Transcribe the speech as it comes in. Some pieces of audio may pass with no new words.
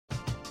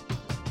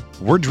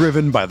We're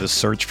driven by the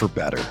search for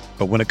better.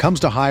 But when it comes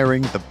to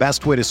hiring, the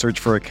best way to search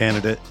for a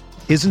candidate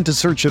isn't to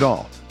search at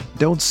all.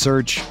 Don't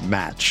search,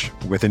 match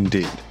with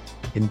Indeed.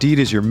 Indeed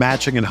is your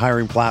matching and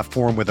hiring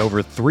platform with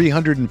over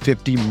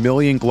 350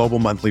 million global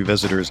monthly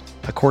visitors,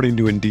 according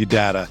to Indeed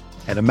data,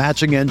 and a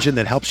matching engine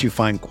that helps you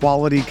find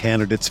quality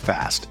candidates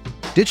fast.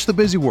 Ditch the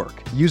busy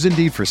work. Use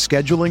Indeed for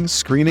scheduling,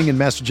 screening, and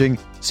messaging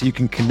so you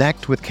can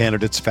connect with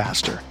candidates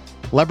faster.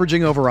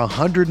 Leveraging over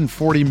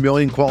 140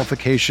 million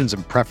qualifications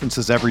and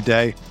preferences every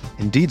day,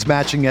 Indeed's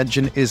matching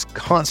engine is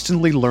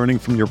constantly learning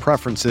from your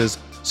preferences,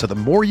 so the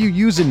more you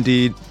use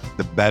Indeed,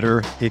 the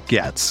better it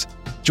gets.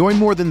 Join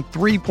more than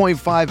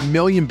 3.5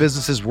 million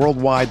businesses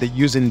worldwide that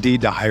use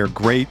Indeed to hire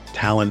great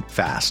talent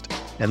fast.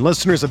 And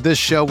listeners of this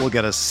show will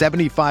get a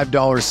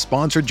 $75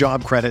 sponsored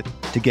job credit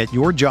to get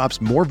your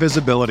jobs more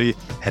visibility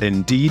at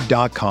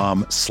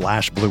Indeed.com/Blue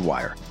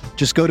Wire.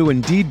 Just go to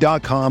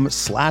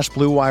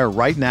Indeed.com/Blue Wire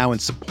right now and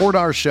support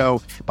our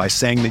show by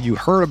saying that you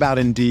heard about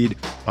Indeed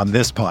on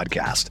this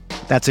podcast.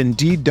 That's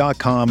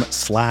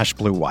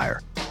Indeed.com/Blue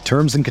Wire.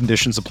 Terms and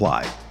conditions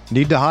apply.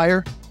 Need to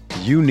hire?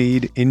 You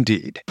need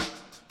Indeed.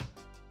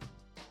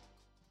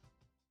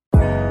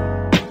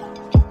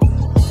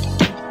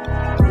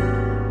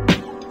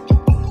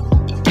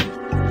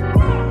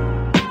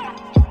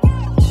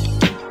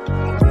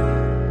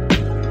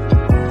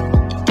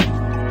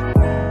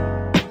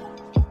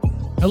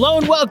 Hello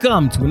and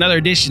welcome to another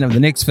edition of the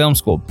Knicks Film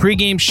School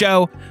pregame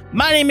show.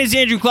 My name is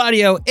Andrew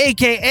Claudio,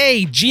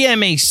 aka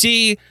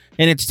GMAC,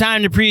 and it's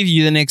time to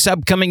preview the Knicks'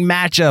 upcoming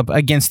matchup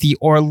against the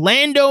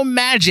Orlando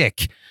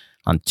Magic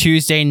on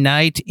Tuesday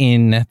night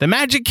in the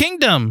Magic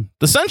Kingdom,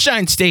 the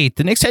Sunshine State.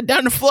 The Knicks head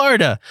down to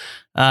Florida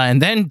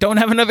and then don't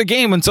have another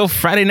game until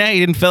Friday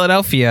night in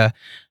Philadelphia.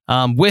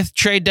 With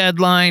trade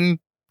deadline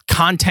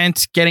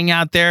content getting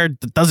out there,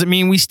 that doesn't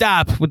mean we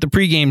stop with the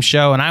pregame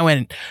show. And I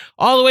went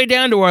all the way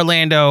down to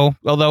Orlando,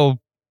 although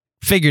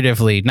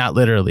figuratively, not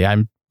literally.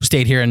 I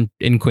stayed here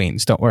in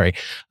Queens, don't worry,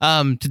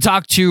 to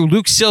talk to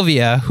Luke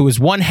Sylvia, who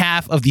is one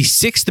half of the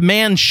Sixth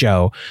Man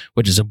Show,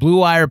 which is a Blue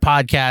Wire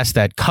podcast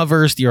that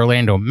covers the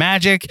Orlando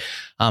Magic.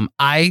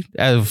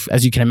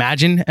 As you can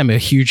imagine, am a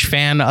huge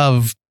fan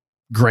of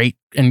great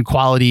and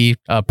quality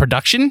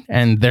production,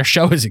 and their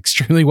show is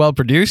extremely well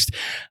produced.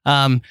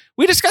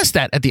 We discussed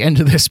that at the end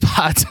of this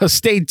pod, so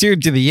stay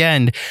tuned to the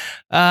end.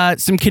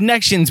 Some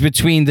connections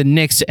between the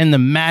Knicks and the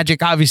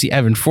Magic. Obviously,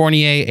 Evan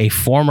Fournier, a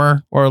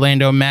former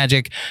Orlando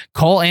Magic.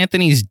 Cole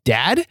Anthony's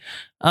dad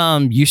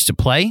used to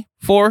play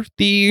for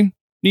the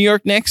New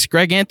York Knicks,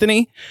 Greg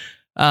Anthony.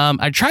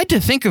 I tried to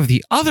think of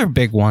the other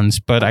big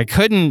ones, but I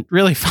couldn't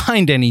really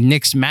find any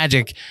Knicks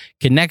Magic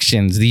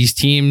connections. These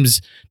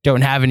teams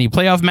don't have any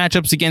playoff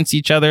matchups against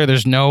each other.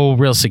 There's no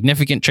real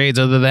significant trades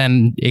other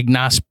than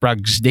Ignas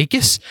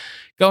Bragzdakis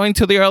going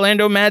to the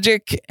Orlando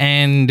Magic.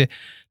 And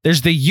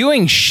there's the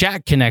Ewing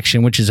Shaq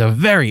connection, which is a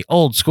very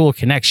old school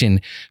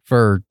connection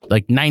for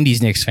like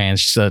 90s Knicks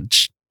fans.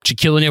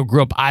 Shaquille O'Neal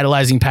grew up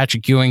idolizing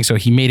Patrick Ewing, so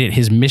he made it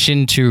his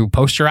mission to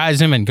posterize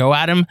him and go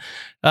at him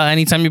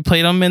anytime he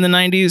played him in the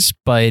 90s.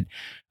 But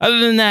other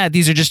than that,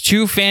 these are just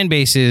two fan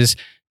bases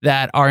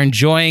that are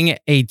enjoying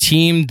a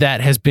team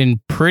that has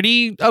been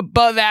pretty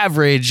above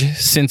average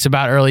since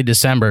about early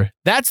December.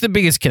 That's the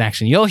biggest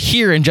connection. You'll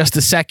hear in just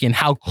a second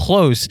how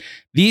close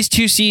these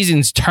two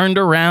seasons turned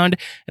around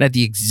and at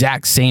the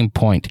exact same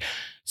point.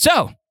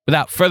 So,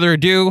 without further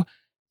ado,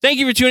 thank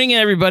you for tuning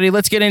in, everybody.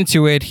 Let's get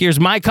into it. Here's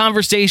my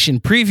conversation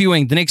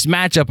previewing the Knicks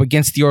matchup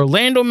against the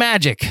Orlando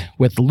Magic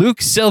with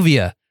Luke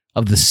Sylvia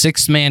of the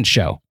Sixth Man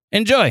Show.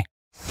 Enjoy.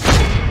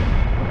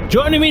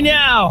 Joining me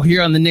now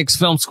here on the Knicks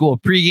Film School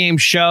pregame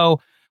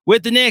show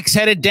with the Knicks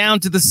headed down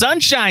to the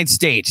Sunshine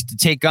State to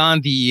take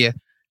on the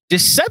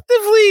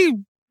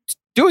deceptively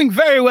doing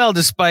very well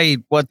despite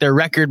what their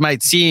record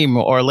might seem,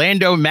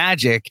 Orlando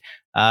Magic.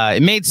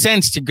 It made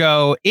sense to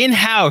go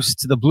in-house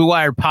to the Blue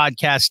Wire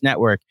Podcast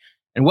Network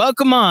and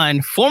welcome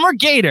on former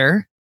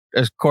Gator,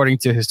 according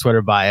to his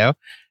Twitter bio,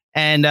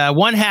 and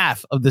one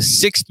half of the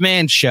Sixth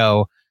Man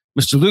Show,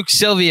 Mr. Luke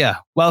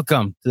Sylvia.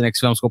 Welcome to the Knicks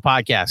Film School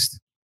podcast.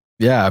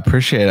 Yeah, I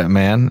appreciate it,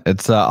 man.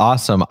 It's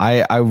awesome.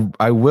 I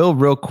will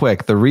real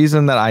quick. The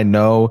reason that I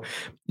know,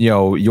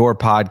 your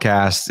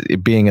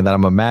podcast, being that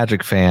I'm a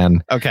Magic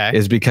fan,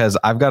 is because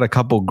I've got a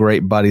couple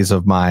great buddies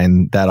of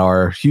mine that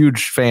are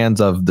huge fans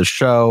of the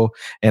show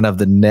and of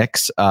the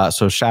Knicks.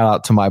 So shout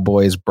out to my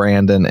boys,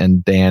 Brandon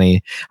and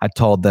Danny. I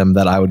told them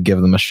that I would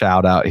give them a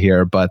shout out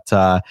here, but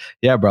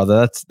yeah,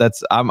 brother,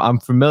 I'm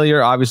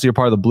familiar. Obviously, you're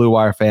part of the Blue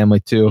Wire family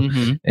too,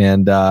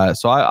 and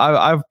so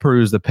I've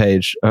perused the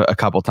page a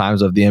couple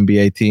times of the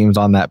NBA teams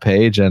on that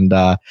page, and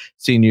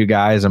seen you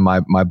guys, and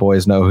my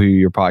boys know who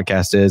your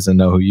podcast is and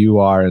know who you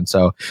are. And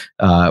so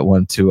I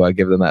wanted to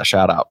give them that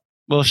shout out.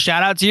 Well,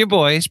 shout out to your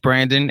boys,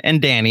 Brandon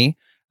and Danny.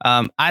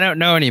 I don't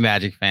know any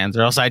Magic fans,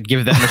 or else I'd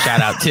give them a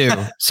shout out too.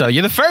 So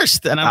you're the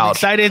first, and I'm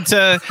excited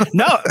to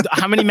know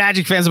how many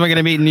Magic fans am I going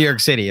to meet in New York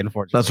City.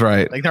 Unfortunately, that's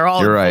right. Like they're all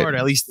in Florida,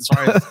 at least as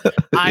far as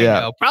I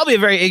know. Probably a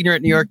very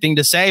ignorant New York thing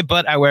to say,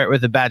 but I wear it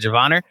with a badge of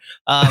honor.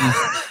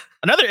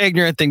 Another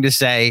ignorant thing to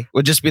say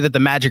would just be that the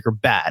Magic are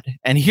bad.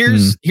 And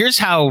here's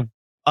how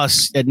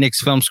us at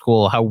Knicks Film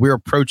School, how we're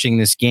approaching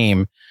this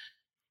game.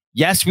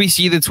 Yes, we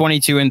see the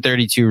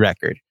 22-32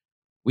 record.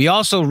 We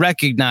also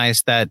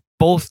recognize that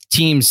both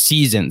teams'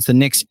 seasons, the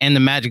Knicks and the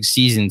Magic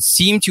seasons,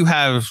 seem to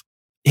have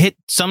hit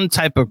some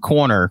type of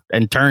corner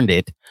and turned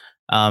it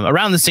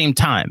around the same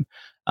time.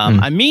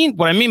 What I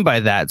mean by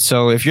that,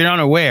 so if you're not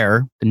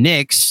aware, the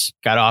Knicks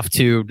got off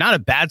to not a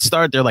bad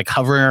start. They're like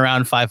hovering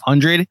around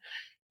 500.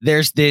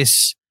 There's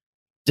this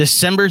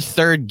December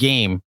 3rd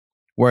game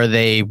where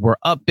they were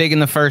up big in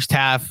the first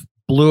half,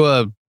 blew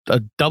a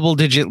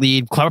double-digit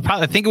lead.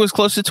 I think it was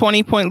close to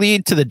 20-point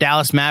lead to the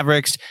Dallas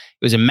Mavericks. It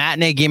was a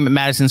matinee game at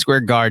Madison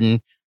Square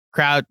Garden.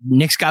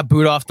 Knicks got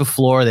booed off the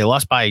floor. They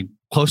lost by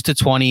close to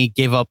 20,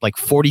 gave up like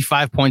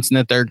 45 points in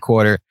the third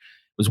quarter. It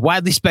was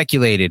widely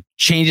speculated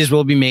changes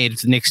will be made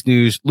if the Knicks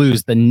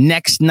lose the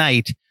next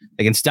night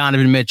against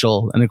Donovan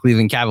Mitchell and the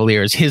Cleveland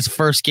Cavaliers, his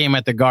first game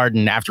at the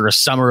Garden after a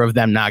summer of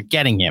them not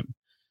getting him.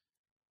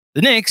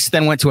 The Knicks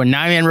then went to a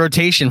 9-man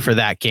rotation for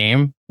that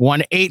game,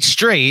 won 8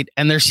 straight,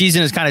 and their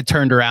season has kind of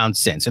turned around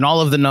since. And all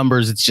of the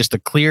numbers, it's just a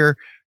clear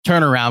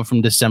turnaround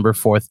from December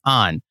 4th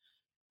on.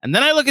 And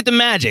then I look at the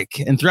Magic,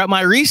 and throughout my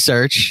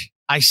research,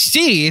 I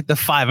see the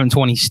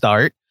 5-20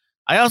 start.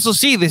 I also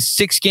see this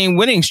 6-game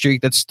winning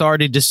streak that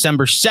started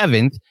December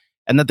 7th,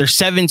 and that they're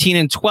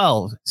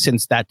 17-12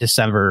 since that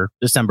December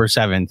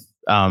 7th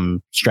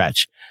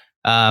stretch.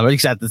 At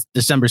least at the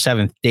December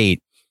 7th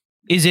date.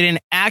 Is it an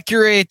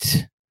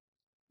accurate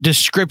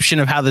description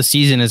of how the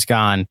season has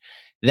gone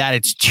that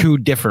it's two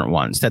different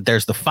ones, that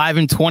there's the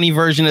 5-20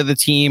 version of the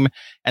team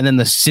and then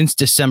the since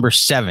December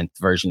 7th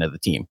version of the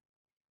team?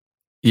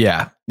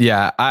 Yeah.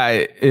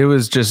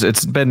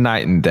 It's been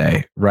night and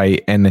day.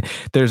 Right. And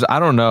I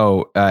don't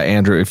know,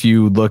 Andrew, if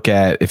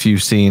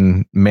you've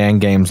seen Man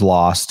Games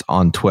Lost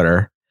on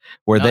Twitter,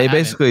 where they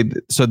basically,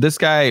 so this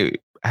guy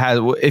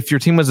if your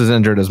team was as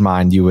injured as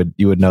mine, you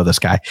would know this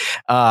guy.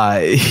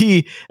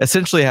 He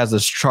essentially has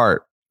this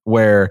chart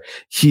where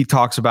he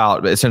talks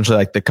about essentially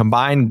like the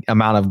combined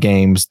amount of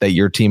games that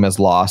your team has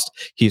lost.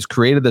 He's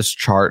created this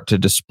chart to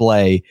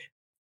display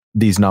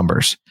these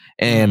numbers.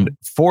 And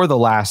for the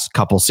last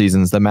couple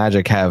seasons, the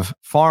Magic have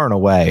far and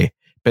away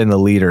been the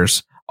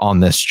leaders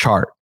on this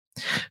chart.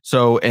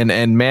 So,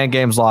 and Man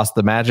Games Lost,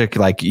 the Magic,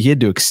 like he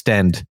had to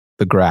extend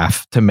the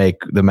graph to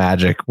make the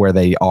Magic where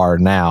they are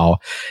now.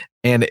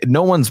 And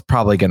no one's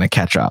probably going to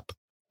catch up.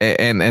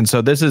 And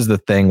so this is the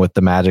thing with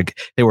the Magic.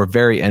 They were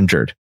very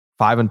injured.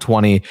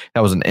 5-20.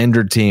 That was an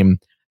injured team.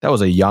 That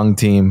was a young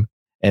team.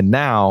 And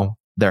now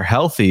they're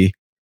healthy.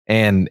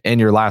 And in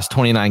your last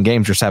 29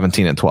 games, you're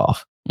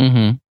 17-12.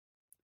 Mm-hmm.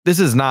 This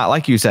is not,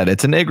 like you said,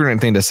 it's an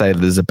ignorant thing to say that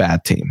this is a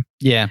bad team.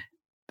 Yeah.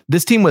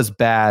 This team was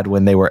bad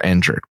when they were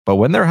injured. But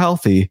when they're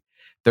healthy,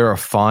 they're a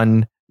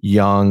fun,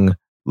 young,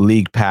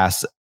 league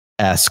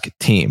pass-esque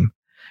team.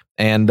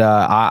 And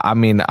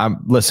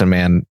listen,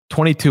 man,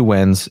 22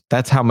 wins.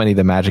 That's how many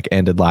the Magic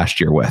ended last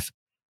year with.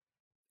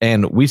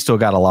 And we still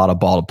got a lot of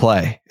ball to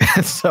play.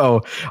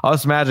 So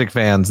us Magic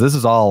fans, this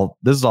is all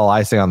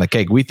icing on the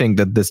cake. We think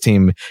that this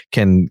team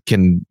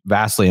can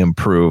vastly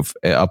improve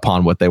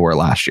upon what they were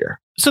last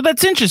year. So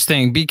that's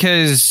interesting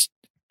because,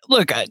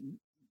 look, I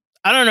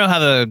don't know how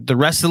the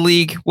rest of the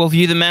league will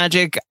view the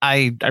Magic.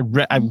 I'm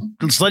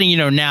just letting you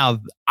know now,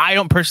 I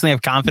don't personally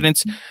have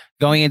confidence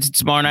going into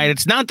tomorrow night.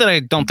 It's not that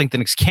I don't think the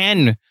Knicks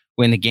can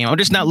win the game. I'm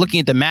just not looking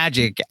at the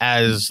Magic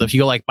as, if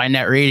you go like by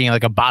net rating,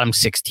 like a bottom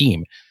 6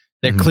 team.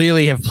 They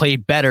clearly have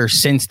played better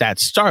since that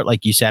start,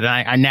 like you said.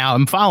 And I now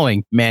am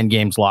following Man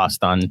Games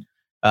Lost on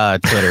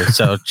Twitter.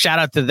 So shout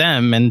out to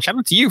them and shout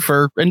out to you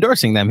for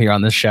endorsing them here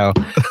on this show.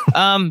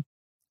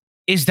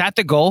 Is that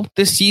the goal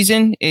this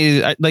season?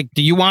 Is like,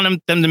 do you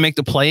want them to make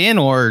the play-in,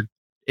 or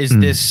is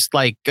this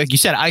like you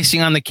said,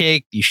 icing on the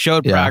cake? You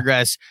showed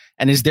progress,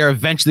 and is there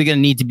eventually going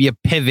to need to be a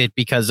pivot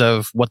because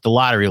of what the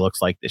lottery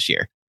looks like this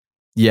year?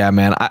 Yeah,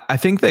 man. I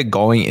think that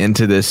going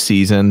into this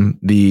season,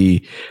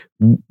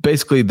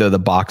 basically the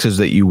boxes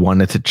that you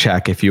wanted to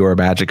check if you were a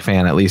Magic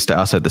fan, at least to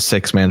us at the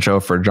 6-man show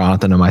for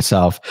Jonathan and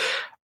myself,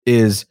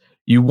 is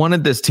you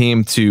wanted this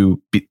team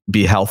to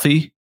be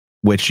healthy,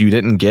 which you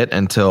didn't get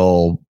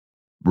until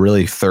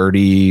really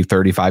 30,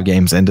 35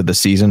 games into the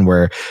season,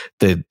 where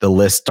the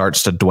list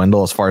starts to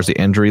dwindle as far as the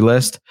injury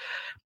list.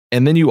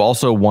 And then you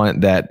also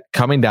want that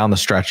coming down the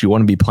stretch, you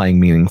want to be playing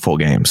meaningful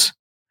games.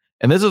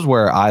 And this is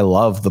where I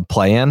love the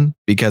play-in,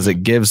 because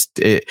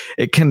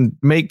it can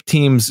make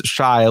teams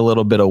shy a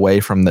little bit away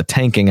from the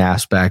tanking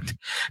aspect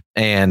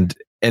and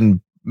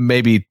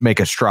maybe make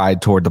a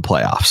stride toward the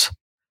playoffs.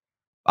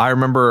 I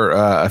remember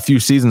a few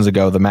seasons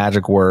ago, the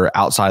Magic were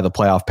outside the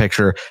playoff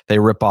picture. They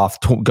rip off,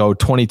 go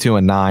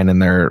 22-9 in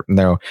their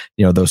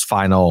those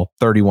final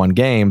 31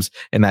 games.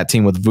 And that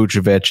team with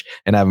Vucevic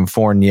and Evan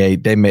Fournier,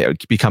 they may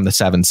become the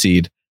 7th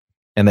seed,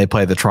 and they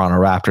play the Toronto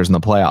Raptors in the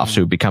playoffs,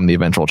 who become the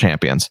eventual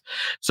champions.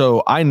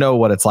 So I know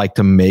what it's like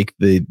to make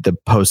the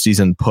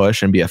postseason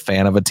push and be a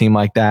fan of a team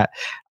like that.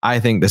 I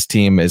think this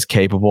team is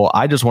capable.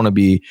 I just want to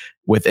be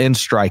within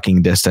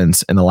striking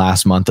distance in the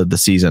last month of the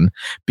season,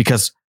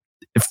 because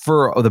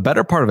for the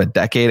better part of a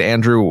decade,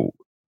 Andrew,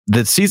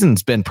 the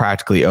season's been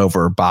practically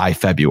over by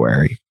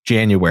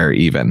January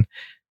even.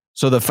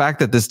 So the fact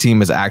that this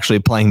team is actually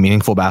playing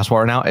meaningful basketball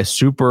right now is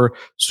super,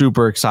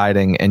 super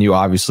exciting. And you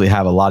obviously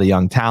have a lot of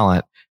young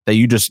talent that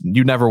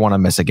you never want to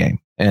miss a game.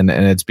 And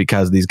it's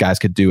because these guys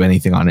could do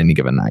anything on any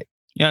given night.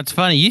 Yeah, it's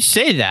funny you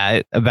say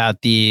that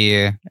about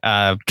the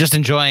just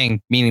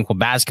enjoying meaningful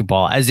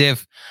basketball as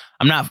if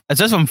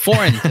I'm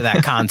foreign to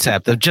that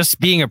concept of just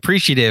being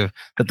appreciative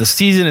that the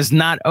season is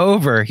not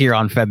over here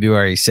on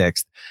February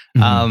 6th.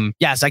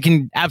 Yes, I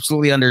can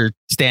absolutely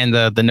understand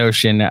the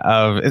notion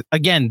of,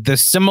 again, the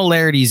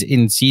similarities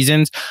in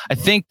seasons. I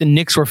think the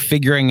Knicks were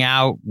figuring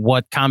out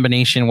what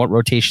rotation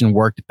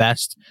worked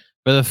best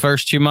for the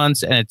first 2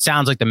 months. And it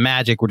sounds like the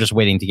Magic were just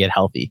waiting to get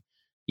healthy.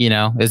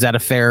 Is that a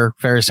fair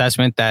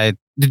assessment? That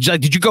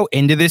did you go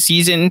into this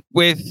season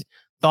with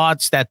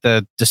thoughts that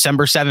the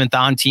December 7th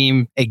on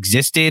team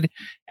existed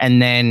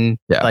and then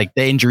the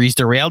injuries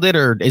derailed it,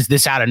 or is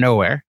this out of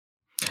nowhere?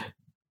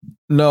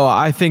 No,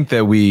 I think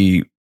that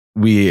we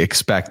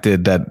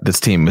expected that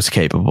this team was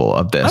capable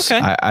of this.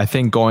 Okay. I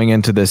think going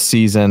into this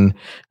season,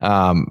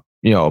 Paolo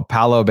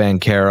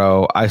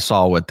Banchero, I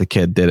saw what the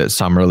kid did at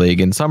Summer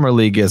League, and Summer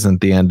League isn't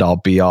the end all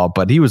be all,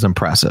 but he was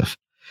impressive.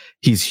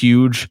 He's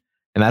huge.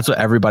 And that's what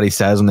everybody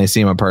says when they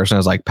see him in person,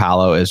 is like,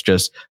 Paolo is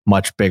just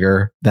much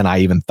bigger than I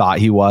even thought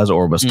he was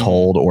or was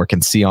told or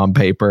can see on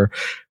paper.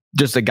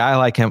 Just a guy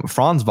like him.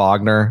 Franz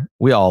Wagner,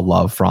 we all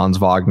love Franz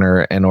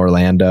Wagner in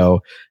Orlando.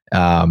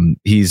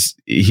 There's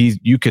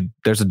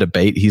a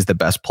debate. He's the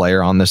best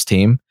player on this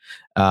team.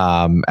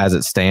 As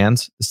it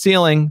stands,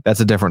 ceiling, that's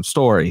a different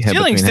story.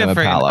 Ceiling's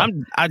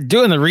different. I'm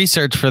doing the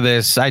research for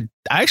this. I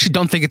actually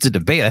don't think it's a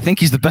debate. I think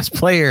he's the best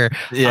player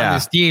on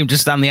this team,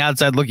 just on the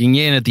outside looking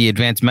in at the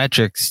advanced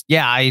metrics.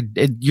 Yeah,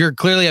 you're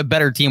clearly a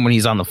better team when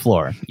he's on the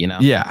floor,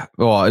 Yeah,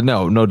 well,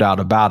 no doubt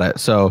about it.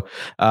 So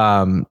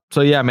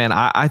yeah, man,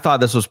 I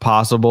thought this was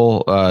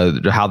possible,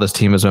 how this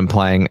team has been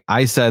playing.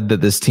 I said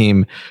that this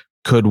team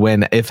could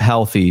win, if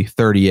healthy,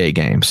 38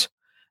 games.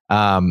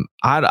 I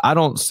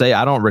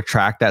don't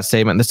retract that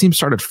statement. This team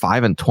started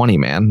 5-20,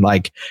 man.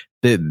 Like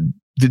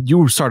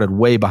you started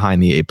way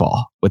behind the 8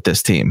 ball with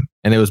this team,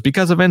 and it was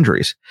because of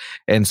injuries.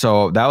 And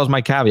so that was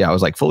my caveat. I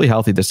was like, fully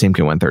healthy, this team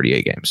can win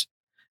 38 games.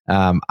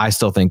 I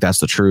still think that's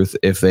the truth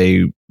if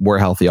they were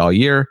healthy all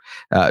year.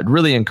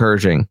 Really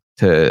encouraging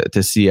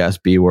to see us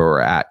be where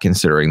we're at,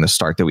 considering the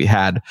start that we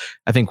had.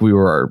 I think we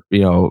were,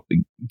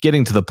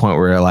 getting to the point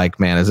where we're like,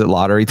 man, is it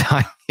lottery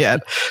time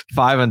yet?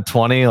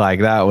 5-20,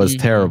 like that was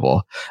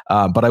terrible.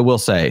 But I will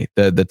say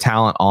the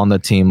talent on the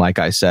team, like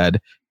I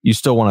said, you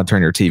still want to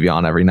turn your TV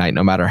on every night,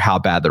 no matter how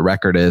bad the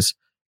record is,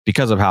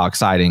 because of how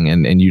exciting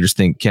and you just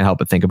can't help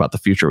but think about the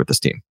future with this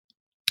team.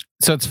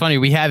 So it's funny,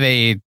 we have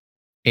a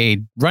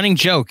running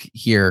joke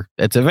here.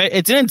 It's an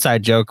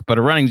inside joke, but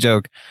a running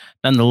joke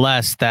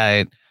nonetheless,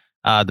 that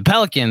the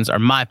Pelicans are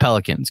my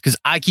Pelicans because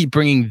I keep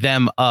bringing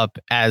them up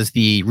as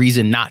the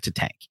reason not to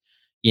tank.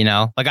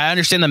 Like I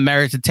understand the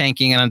merits of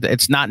tanking, and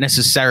it's not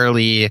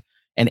necessarily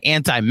an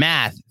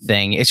anti-math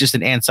thing. It's just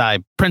an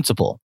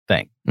anti-principle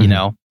thing,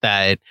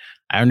 that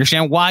I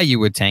understand why you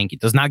would tank.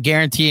 It does not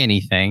guarantee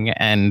anything.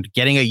 And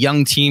getting a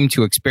young team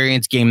to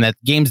experience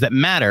games that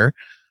matter,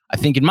 I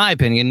think, in my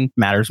opinion,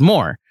 matters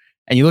more.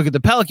 And you look at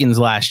the Pelicans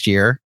last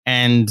year,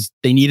 and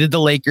they needed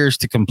the Lakers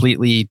to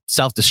completely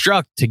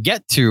self-destruct to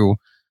get to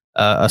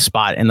a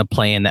spot in the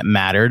play-in that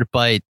mattered.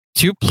 But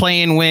 2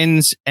 play-in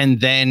wins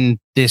and then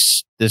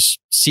this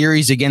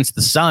series against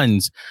the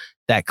Suns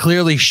that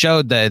clearly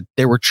showed that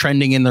they were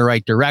trending in the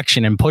right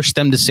direction and pushed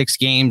them to 6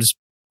 games,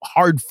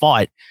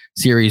 hard-fought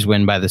series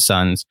win by the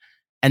Suns.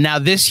 And now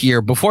this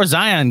year, before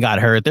Zion got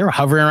hurt, they were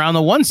hovering around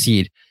the 1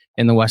 seed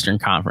in the Western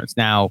Conference.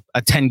 Now,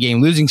 a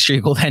 10-game losing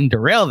streak will then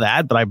derail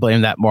that, but I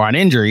blame that more on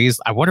injuries.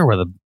 I wonder where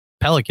the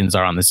Pelicans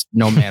are on this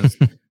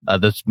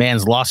this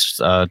man's loss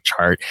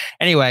chart.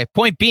 Anyway,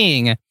 point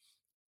being,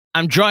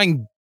 I'm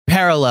drawing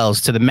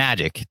parallels to the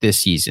Magic this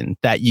season,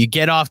 that you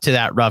get off to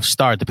that rough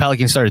start. The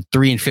Pelicans started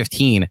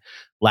 3-15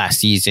 last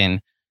season.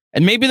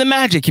 And maybe the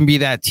Magic can be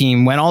that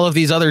team when all of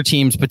these other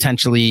teams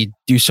potentially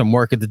do some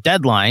work at the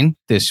deadline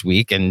this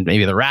week. And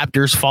maybe the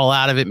Raptors fall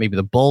out of it. Maybe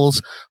the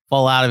Bulls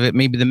fall out of it.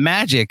 Maybe the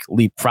Magic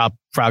leapfrog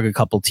a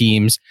couple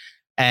teams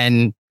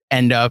and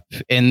end up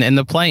in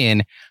the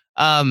play-in.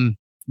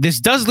 This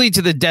does lead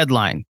to the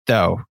deadline,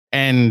 though.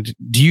 And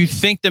do you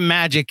think the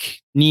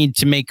Magic need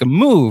to make a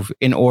move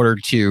in order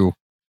to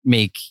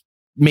make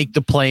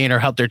the play-in or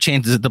help their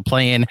chances at the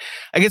play-in?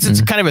 I guess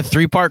it's kind of a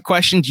 3-part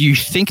question. Do you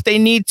think they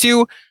need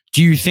to?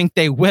 Do you think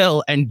they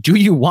will? And do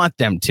you want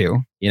them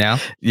to? Yeah.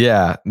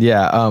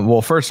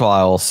 Well, first of all,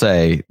 I will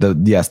say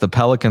the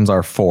Pelicans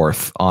are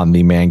 4th on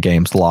the man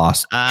games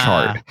lost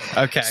chart.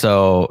 Okay.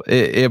 So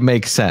it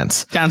makes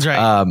sense. Sounds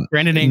right.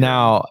 Brandon Ingram,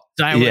 now,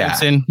 Zion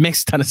Williamson,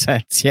 makes a ton of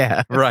sense.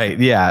 Yeah. Right.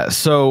 Yeah.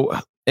 So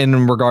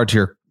in regard to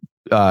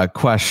your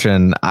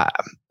question,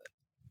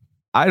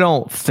 I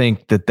don't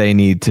think that they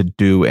need to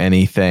do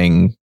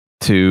anything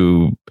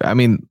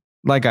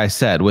like I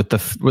said, with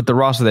the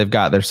roster they've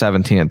got, they're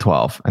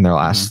 17-12 in their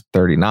last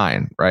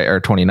 39, right? Or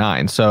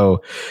 29.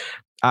 So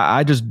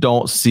I just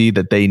don't see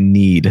that they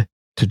need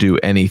to do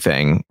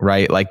anything,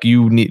 right? Like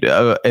you need,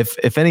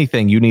 if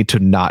anything, you need to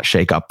not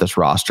shake up this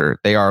roster.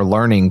 They are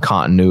learning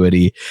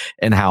continuity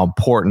and how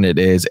important it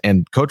is.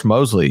 And Coach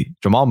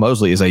Jamal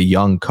Mosley is a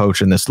young coach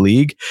in this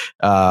league.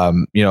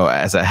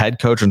 As a head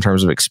coach in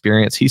terms of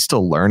experience, he's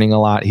still learning a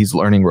lot. He's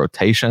learning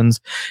rotations,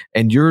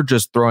 and you're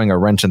just throwing a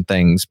wrench in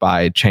things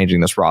by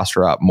changing this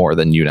roster up more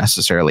than you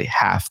necessarily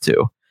have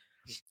to.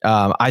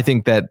 I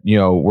think that,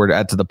 we're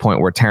at to the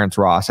point where Terrence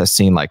Ross has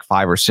seen like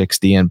 5 or 6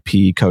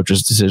 DNP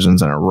coaches'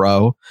 decisions in a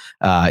row.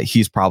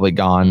 He's probably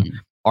gone.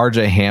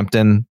 RJ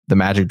Hampton, the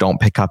Magic don't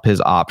pick up his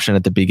option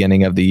at the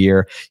beginning of the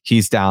year.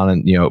 He's down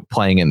and,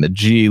 playing in the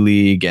G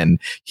League, and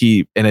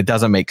it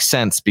doesn't make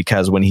sense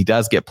because when he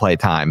does get play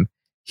time,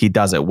 he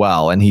does it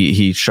well, and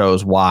he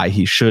shows why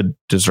he should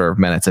deserve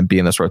minutes and be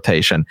in this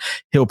rotation.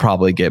 He'll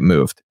probably get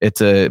moved.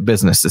 It's a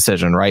business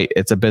decision, right?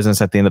 It's a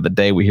business at the end of the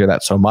day. We hear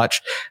that so much.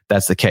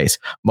 That's the case.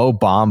 Mo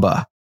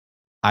Bamba,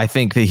 I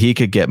think that he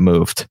could get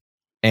moved,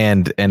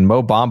 and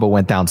Mo Bamba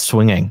went down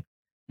swinging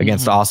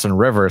against Austin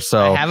Rivers.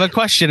 So I have a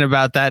question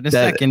about that in a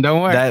second.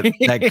 Don't worry.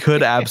 That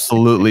could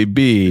absolutely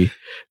be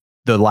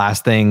the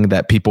last thing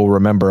that people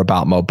remember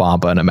about Mo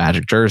Bamba in a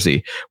Magic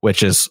jersey,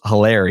 which is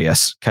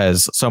hilarious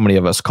because so many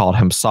of us called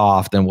him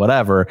soft and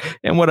whatever.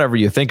 And whatever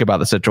you think about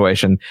the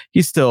situation,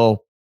 he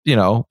still,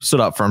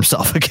 stood up for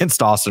himself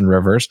against Austin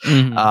Rivers.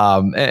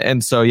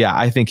 And so, yeah,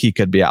 I think he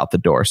could be out the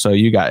door. So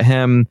you got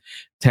him,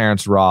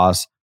 Terrence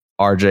Ross,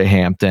 RJ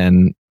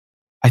Hampton.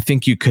 I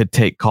think you could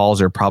take calls.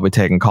 You're probably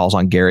taking calls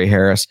on Gary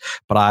Harris,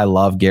 but I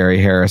love Gary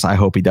Harris. I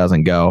hope he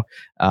doesn't go.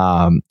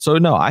 So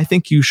no, I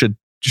think you should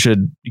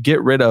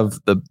get rid of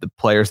the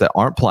players that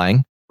aren't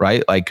playing,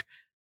 right? Like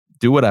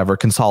do whatever,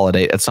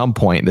 consolidate. At some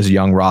point, this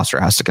young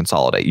roster has to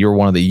consolidate. You're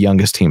one of the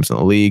youngest teams in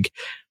the league.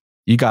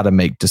 You got to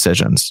make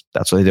decisions.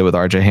 That's what they did with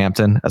RJ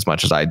Hampton, as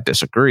much as I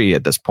disagree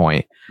at this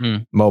point.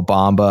 Mo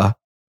Bamba,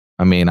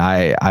 I mean,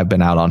 I've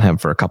been out on him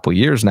for a couple of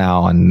years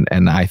now,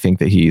 and I think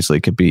that he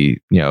easily could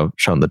be,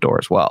 shown the door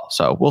as well.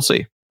 So we'll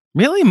see.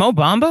 Really? Mo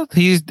Bamba?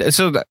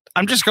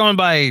 I'm just going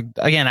by,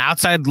 again,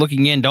 outside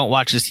looking in, don't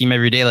watch this team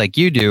every day like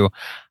you do.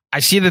 I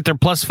see that they're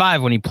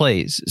 +5 when he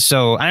plays.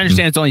 So I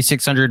understand it's only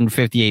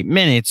 658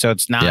 minutes, so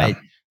it's not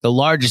the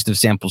largest of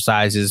sample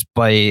sizes,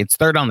 but it's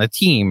third on the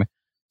team.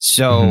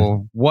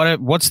 So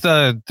what's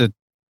the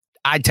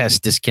eye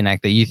test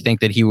disconnect that you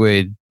think that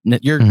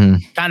you're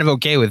kind of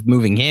okay with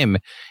moving him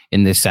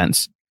in this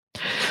sense?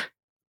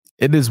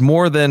 It is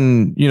more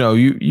than, you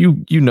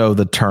know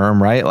the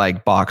term, right?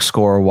 Like box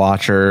score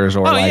watchers,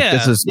 or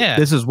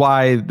this is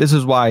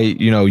why,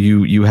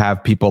 you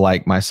have people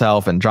like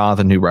myself and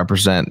Jonathan who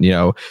represent,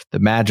 the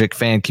Magic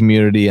fan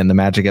community and the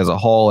Magic as a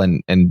whole.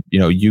 And,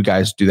 you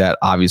guys do that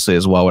obviously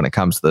as well when it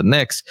comes to the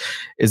Knicks,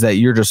 is that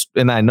you're just,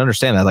 and I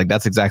understand that, like,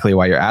 that's exactly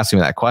why you're asking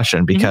me that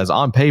question, because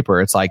on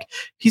paper, it's like,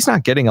 he's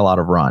not getting a lot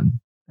of run.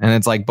 And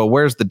it's like, but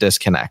where's the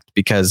disconnect?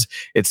 Because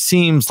it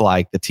seems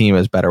like the team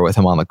is better with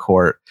him on the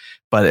court.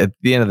 But at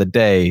the end of the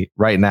day,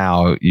 right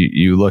now,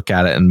 you look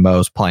at it and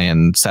Mo's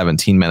playing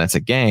 17 minutes a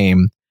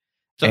game.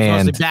 So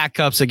it's mostly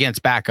backups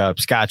against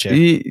backups. Gotcha.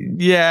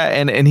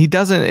 And he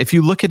doesn't, if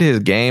you look at his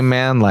game,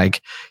 man,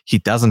 like he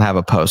doesn't have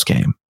a post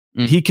game.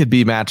 He could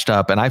be matched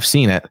up, and I've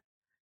seen it.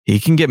 He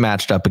can get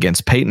matched up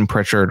against Peyton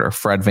Pritchard or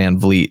Fred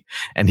VanVleet,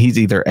 and he's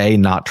either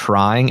not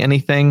trying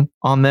anything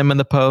on them in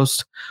the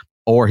post,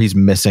 or he's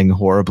missing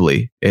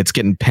horribly. It's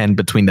getting pinned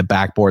between the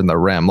backboard and the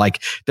rim.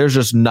 Like there's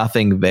just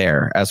nothing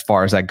there as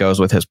far as that goes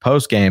with his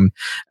post game.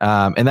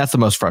 And that's the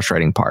most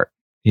frustrating part.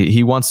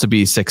 He wants to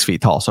be 6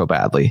 feet tall so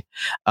badly.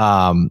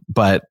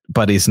 But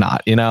he's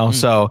not,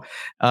 So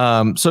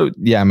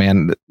yeah,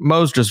 man,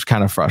 Mo's just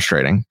kind of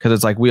frustrating because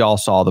it's like, we all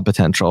saw the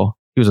potential.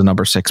 He was a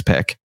number 6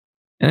 pick,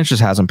 and it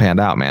just hasn't panned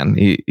out, man.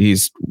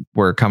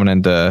 We're coming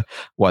into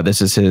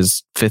this is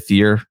his 5th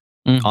year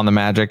on the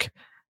Magic.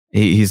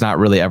 He's not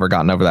really ever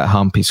gotten over that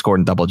hump. He scored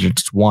in double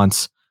digits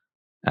once.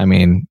 I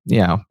mean,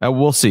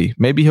 we'll see.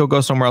 Maybe he'll go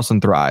somewhere else and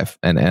thrive,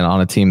 and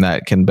on a team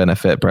that can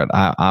benefit. But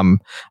I'm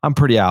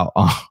pretty out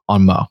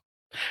on Mo.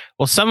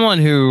 Well, someone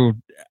who,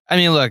 I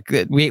mean, look,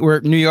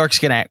 we're New York's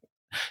gonna.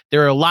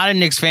 There are a lot of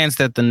Knicks fans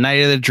that the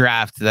night of the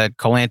draft that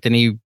Cole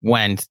Anthony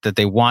went, that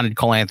they wanted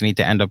Cole Anthony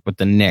to end up with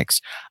the Knicks.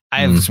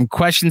 I have some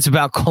questions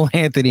about Cole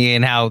Anthony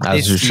and how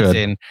this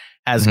season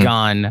has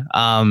gone.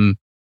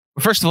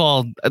 First of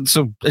all,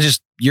 so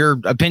just your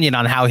opinion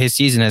on how his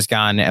season has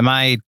gone.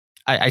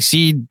 I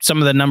see some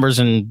of the numbers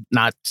and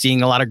not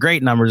seeing a lot of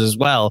great numbers as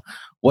well.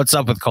 What's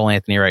up with Cole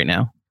Anthony right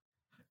now?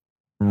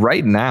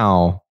 Right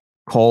now,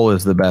 Cole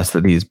is the best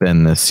that he's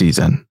been this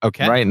season.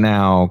 Okay. Right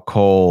now,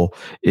 Cole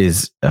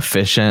is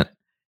efficient.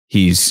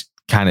 He's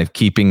kind of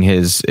keeping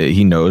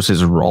he knows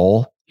his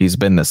role. He's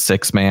been the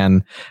 6th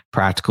man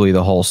practically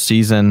the whole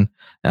season.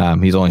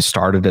 He's only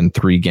started in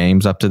 3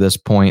 games up to this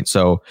point.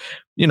 So,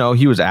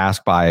 he was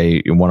asked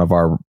by one of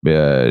our,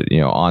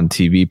 on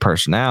TV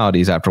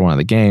personalities after one of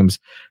the games,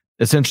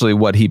 essentially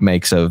what he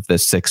makes of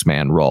this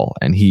 6-man role.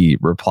 And he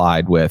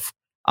replied with,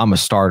 I'm a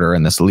starter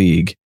in this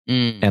league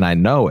and I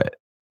know it.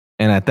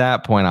 And at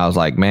that point I was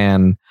like,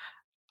 man,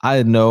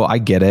 I know, I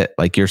get it.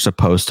 Like, you're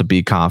supposed to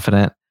be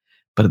confident,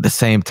 but at the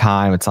same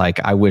time, it's like,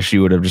 I wish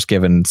you would have just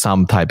given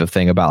some type of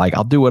thing about like,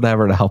 I'll do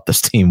whatever to help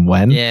this team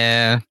win.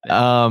 Yeah.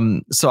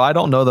 So I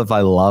don't know that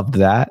I loved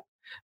that,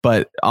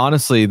 but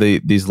honestly,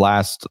 these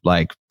last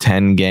like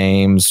 10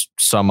 games,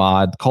 some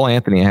odd, Cole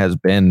Anthony has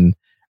been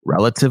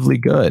relatively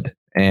good.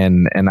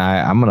 And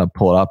I'm going to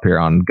pull it up here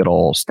on good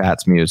old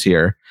Stats Muse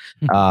here.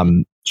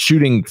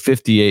 Shooting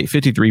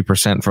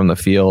 53% from the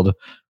field,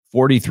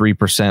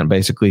 43%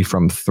 basically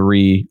from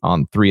 3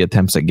 on 3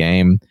 attempts a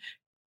game.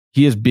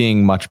 He is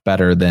being much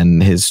better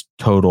than his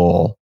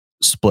total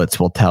splits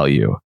will tell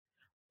you.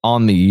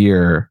 On the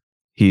year,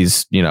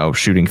 he's,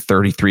 shooting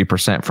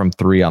 33% from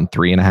 3 on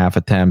 3.5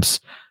 attempts,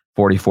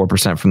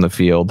 44% from the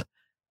field.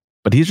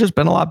 But he's just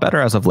been a lot better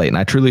as of late. And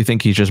I truly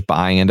think he's just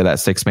buying into that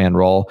 6-man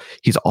role.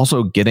 He's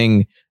also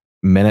getting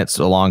minutes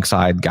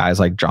alongside guys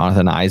like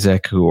Jonathan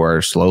Isaac, who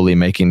are slowly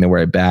making their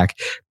way back.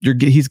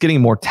 He's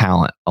getting more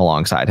talent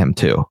alongside him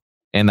too.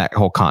 And that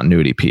whole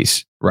continuity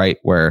piece, right?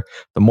 Where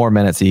the more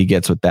minutes he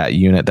gets with that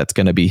unit, that's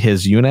going to be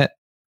his unit,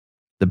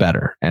 the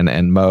better.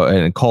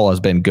 And Cole has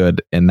been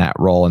good in that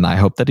role. And I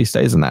hope that he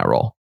stays in that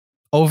role.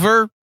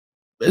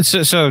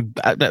 So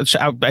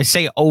I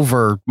say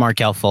over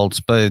Markelle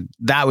Fultz, but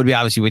that would be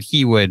obviously what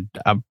he would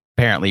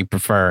apparently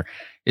prefer,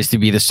 is to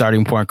be the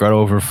starting point guard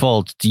over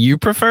Fultz. Do you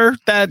prefer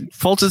that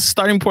Fultz is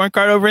starting point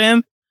guard over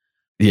him?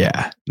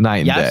 Yeah,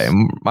 night and day.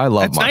 I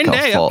love Markelle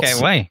Fultz.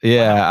 Okay, wait.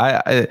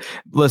 Yeah, I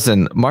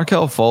listen,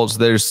 Markelle Fultz,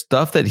 there's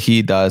stuff that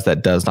he does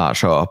that does not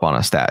show up on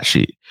a stat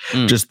sheet.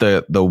 Just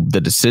the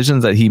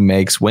decisions that he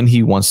makes when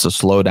he wants to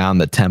slow down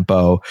the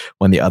tempo,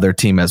 when the other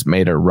team has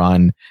made a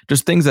run,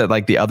 just things that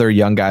like the other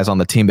young guys on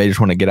the team, they just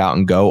want to get out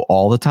and go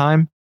all the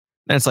time.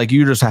 And it's like,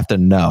 you just have to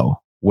know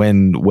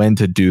when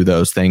to do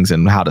those things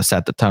and how to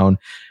set the tone.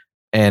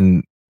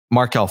 And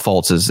Markelle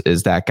Fultz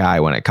is that guy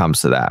when it comes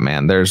to that,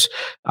 man.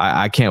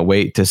 I can't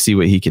wait to see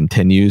what he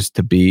continues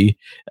to be.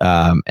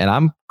 And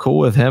I'm cool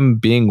with him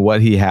being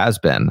what he has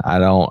been. I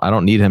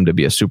don't need him to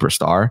be a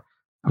superstar.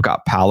 I've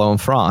got Paolo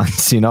and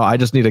Franz. I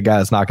just need a guy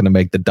that's not going to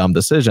make the dumb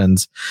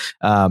decisions.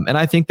 And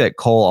I think that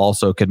Cole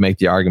also could make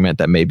the argument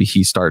that maybe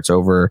he starts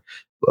over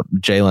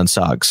Jalen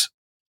Suggs,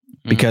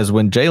 because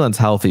when Jalen's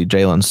healthy,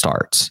 Jalen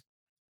starts.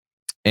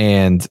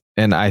 And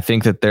I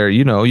think that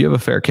you have a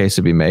fair case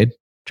to be made.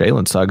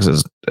 Jalen Suggs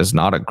is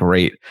not a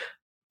great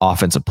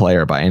offensive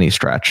player by any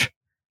stretch.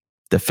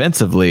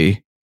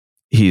 Defensively,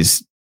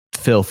 he's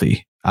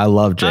filthy. I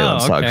love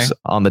Jalen Suggs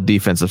on the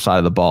defensive side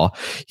of the ball.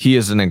 He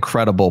is an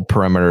incredible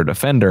perimeter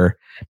defender,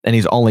 and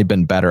he's only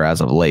been better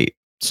as of late.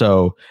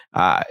 So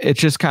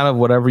it's just kind of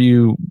whatever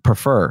you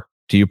prefer.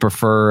 Do you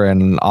prefer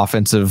an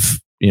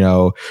offensive,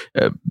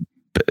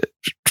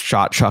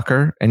 shot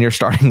chucker in your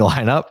starting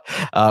lineup,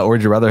 or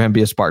would you rather him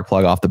be a spark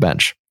plug off the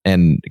bench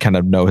and kind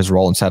of know his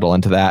role and settle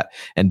into that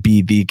and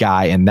be the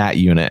guy in that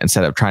unit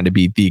instead of trying to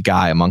be the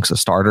guy amongst the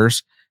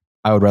starters?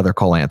 I would rather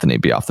Cole Anthony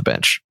be off the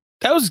bench.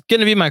 That was going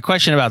to be my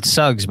question about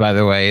Suggs, by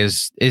the way,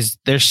 is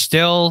there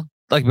still,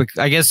 like,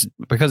 I guess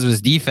because of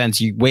his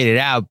defense, you waited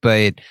out,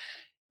 but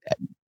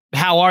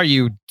how are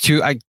you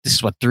this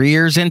is 3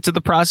 years into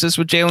the process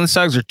with Jalen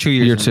Suggs, or 2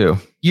 years?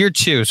 Year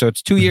two. So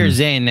it's 2 years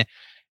in.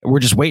 We're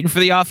just waiting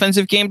for the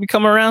offensive game to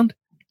come around.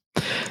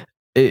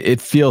 It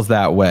feels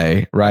that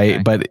way,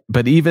 right? Okay.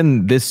 But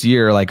even this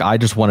year, like, I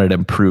just wanted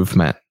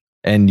improvement,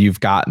 and you've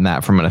gotten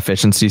that from an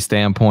efficiency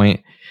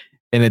standpoint.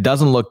 And it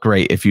doesn't look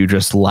great if you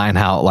just line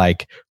out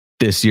like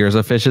this year's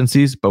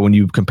efficiencies. But when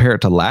you compare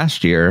it to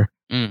last year,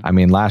 I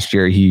mean, last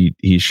year he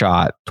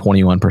shot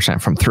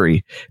 21% from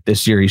 3.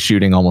 This year he's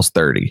shooting almost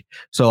 30.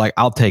 So like,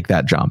 I'll take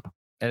that jump.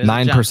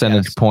 9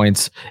 percentage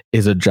points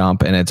is a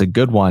jump, and it's a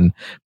good one.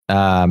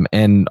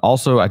 And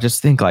also, I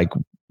just think like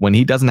when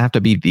he doesn't have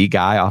to be the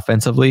guy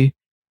offensively,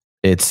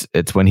 it's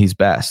when he's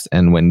best.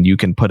 And when you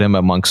can put him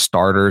amongst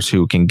starters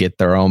who can get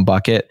their own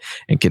bucket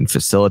and can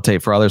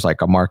facilitate for others,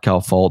 like a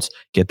Markelle Fultz,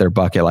 get their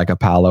bucket like a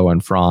Paolo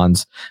and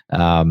Franz.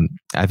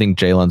 I think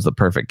Jalen's the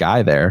perfect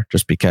guy there,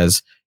 just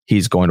because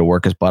he's going to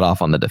work his butt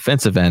off on the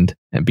defensive end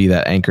and be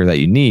that anchor that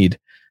you need.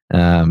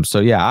 So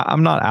yeah,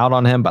 I'm not out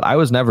on him, but I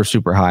was never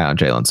super high on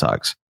Jalen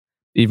Suggs.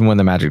 Even when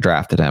the Magic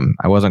drafted him,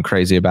 I wasn't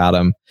crazy about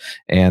him.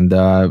 And,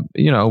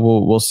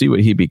 we'll see what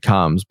he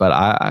becomes. But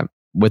I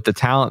with the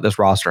talent this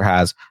roster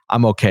has,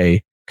 I'm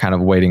okay kind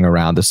of waiting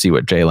around to see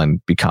what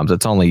Jalen becomes.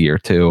 It's only year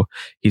 2.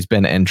 He's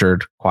been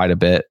injured quite a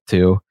bit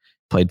too.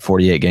 Played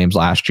 48 games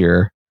last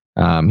year.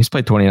 He's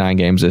played 29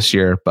 games this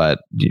year, but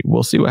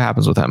we'll see what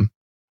happens with him.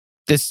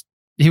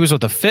 He was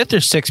with the 5th or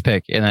 6th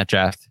pick in that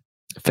draft?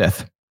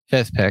 5th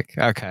pick.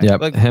 Okay.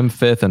 Yep. Him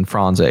 5th and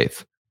Franz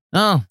 8th.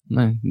 Oh,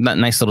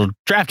 nice little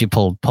draft you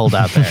pulled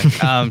out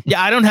there.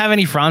 Yeah, I don't have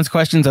any Franz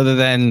questions other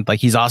than like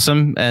he's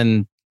awesome,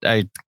 and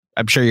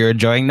I'm sure you're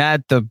enjoying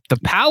that. The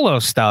Paolo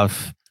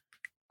stuff,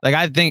 like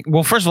I think.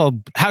 Well, first of all,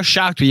 how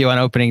shocked were you on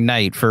opening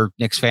night for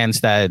Knicks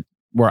fans that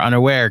were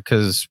unaware?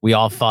 Because we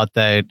all thought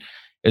that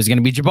it was going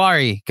to be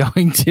Jabari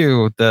going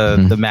to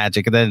the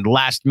Magic. And then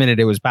last minute,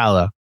 it was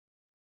Paolo.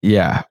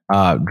 Yeah.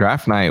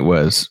 Draft night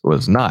was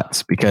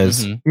nuts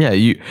because,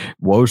 Woj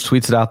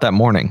tweets it out that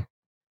morning.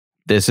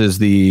 This is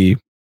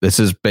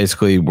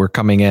basically, we're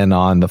coming in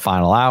on the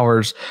final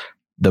hours.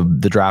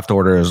 The draft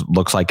order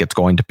looks like it's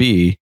going to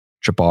be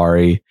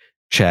Jabari,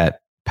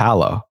 Chet,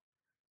 Paolo.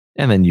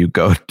 And then you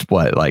go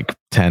to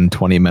 10,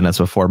 20 minutes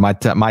before my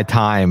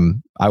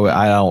time. I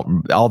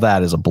don't, all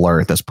that is a blur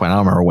at this point. I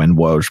don't remember when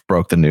Woj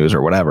broke the news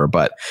or whatever,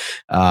 but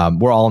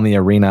we're all in the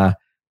arena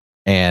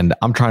and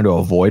I'm trying to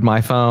avoid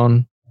my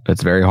phone.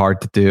 It's very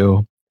hard to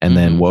do. And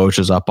then Woj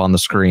is up on the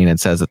screen and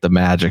says that the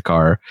Magic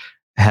are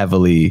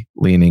heavily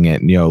leaning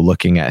it,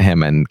 looking at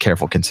him in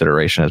careful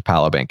consideration as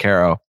Paolo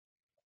Banchero.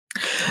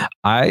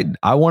 I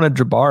wanted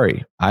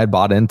Jabari. I had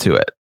bought into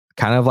it.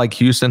 Kind of like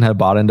Houston had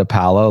bought into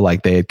Paolo,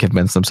 like they had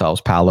convinced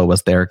themselves Paolo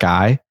was their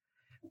guy.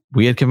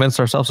 We had convinced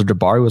ourselves that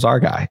Jabari was our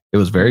guy. It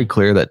was very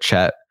clear that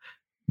Chet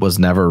was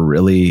never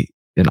really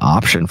an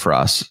option for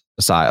us,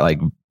 aside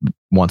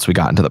once we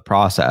got into the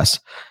process.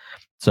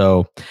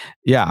 So,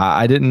 yeah,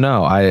 I didn't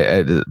know.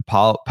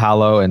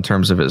 Paolo, in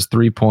terms of his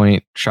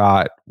 3-point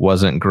shot,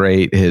 wasn't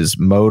great. His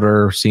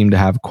motor seemed to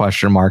have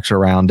question marks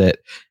around it.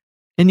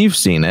 And you've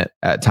seen it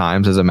at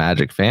times as a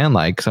Magic fan.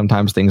 Like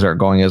sometimes things aren't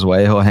going his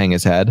way. He'll hang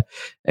his head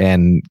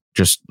and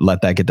just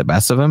let that get the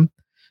best of him.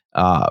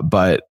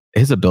 But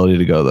his ability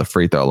to go to the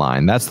free throw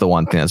line, that's the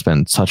one thing that's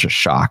been such a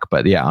shock.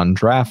 But yeah, on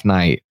draft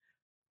night,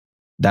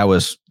 that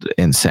was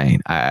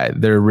insane.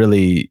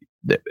 The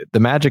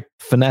Magic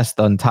finessed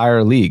the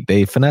entire league.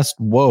 They finessed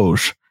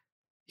Woj.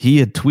 He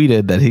had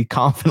tweeted that he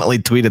confidently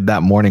tweeted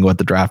that morning what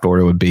the draft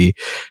order would be.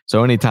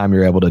 So anytime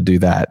you're able to do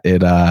that,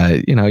 it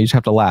you just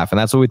have to laugh. And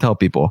that's what we tell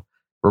people.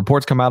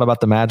 Reports come out about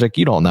the Magic.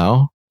 You don't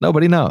know.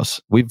 Nobody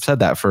knows. We've said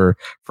that for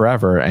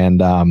forever.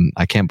 And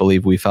I can't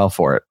believe we fell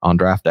for it on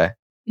draft day.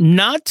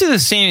 Not to the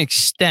same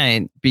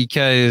extent,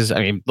 because,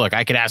 look,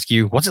 I could ask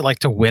you, what's it like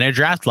to win a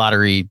draft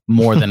lottery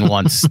more than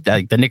once?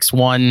 The Knicks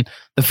won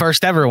the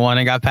first ever one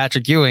and got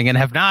Patrick Ewing and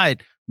have not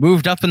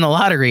moved up in the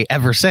lottery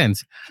ever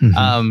since.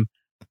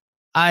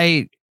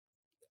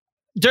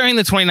 During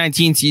the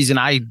 2019 season,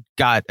 I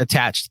got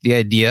attached to the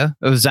idea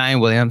of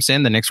Zion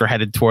Williamson. The Knicks were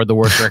headed toward the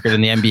worst record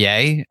in the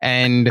NBA,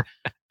 and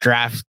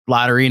draft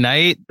lottery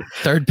night,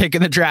 third pick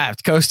in the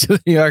draft goes to the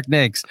New York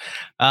Knicks.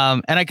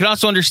 And I can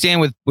also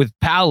understand with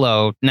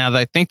Paolo, now that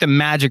I think the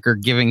Magic are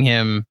giving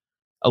him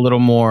a little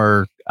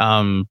more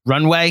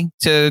runway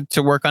to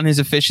work on his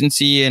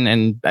efficiency.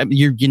 And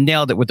you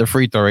nailed it with the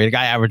free throw rate. A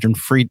guy averaging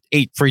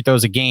 8 free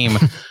throws a game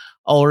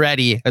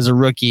already as a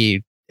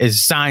rookie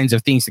is signs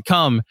of things to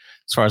come,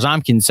 as far as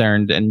I'm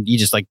concerned. And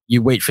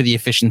you wait for the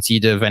efficiency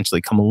to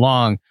eventually come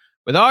along.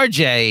 With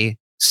RJ,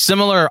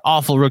 similar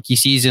awful rookie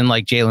season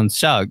like Jalen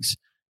Suggs.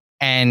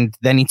 And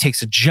then he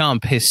takes a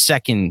jump his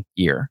second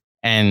year.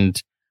 And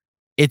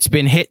it's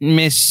been hit and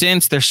miss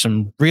since. There's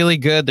some really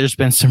good. There's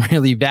been some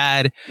really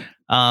bad.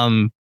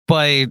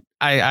 But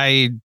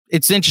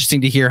it's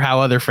interesting to hear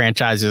how other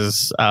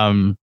franchises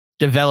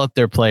develop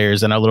their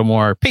players and are a little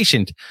more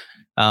patient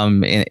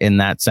in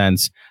that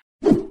sense.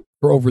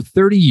 For over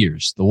 30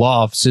 years, the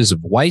law offices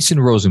of Weiss and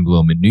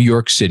Rosenblum in New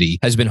York City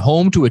has been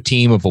home to a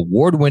team of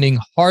award-winning,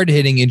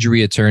 hard-hitting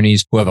injury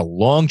attorneys who have a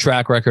long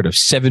track record of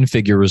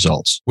 7-figure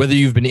results. Whether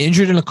you've been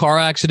injured in a car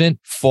accident,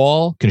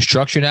 fall,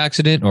 construction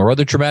accident, or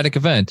other traumatic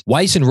event,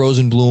 Weiss and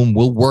Rosenblum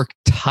will work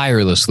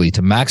tirelessly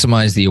to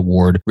maximize the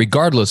award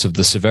regardless of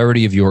the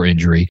severity of your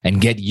injury and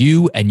get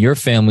you and your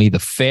family the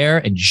fair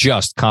and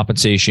just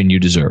compensation you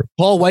deserve.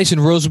 Call Weiss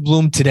and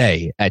Rosenblum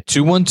today at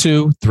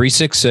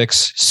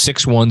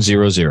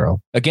 212-366-6100.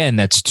 Again,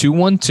 that's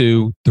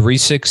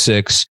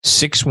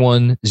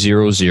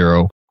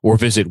 212-366-6100, or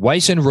visit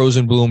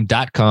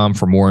weissandrosenblum.com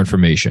for more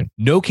information.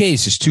 No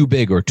case is too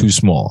big or too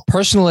small.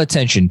 Personal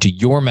attention to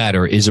your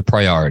matter is a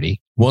priority.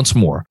 Once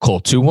more,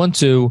 call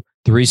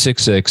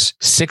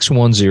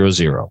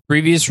 212-366-6100.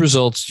 Previous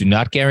results do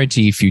not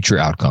guarantee future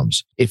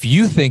outcomes. If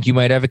you think you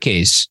might have a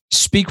case,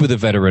 speak with a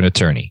veteran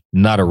attorney,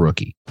 not a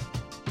rookie.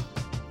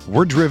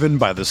 We're driven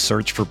by the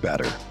search for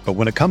better. But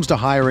when it comes to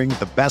hiring,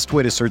 the best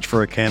way to search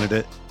for a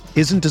candidate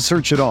isn't to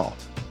search at all.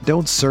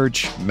 Don't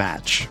search,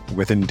 match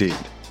with Indeed.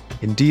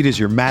 Indeed is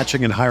your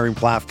matching and hiring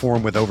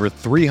platform with over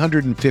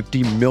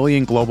 350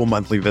 million global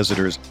monthly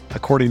visitors,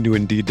 according to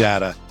Indeed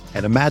data,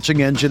 and a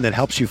matching engine that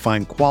helps you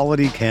find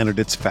quality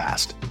candidates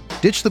fast.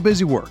 Ditch the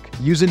busy work.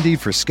 Use Indeed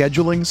for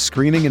scheduling,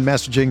 screening, and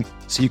messaging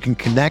so you can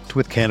connect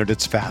with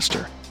candidates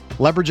faster.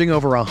 Leveraging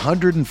over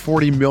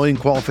 140 million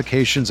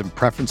qualifications and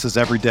preferences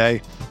every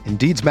day,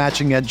 Indeed's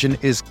matching engine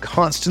is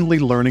constantly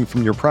learning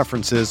from your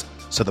preferences,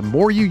 so the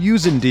more you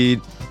use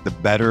Indeed, the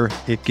better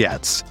it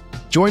gets.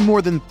 Join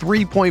more than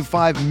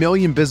 3.5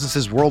 million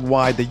businesses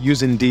worldwide that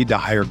use Indeed to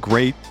hire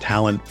great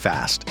talent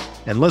fast.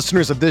 And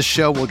listeners of this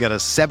show will get a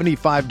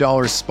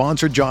 $75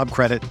 sponsored job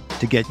credit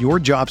to get your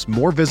jobs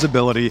more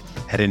visibility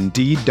at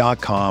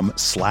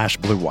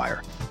Indeed.com/Blue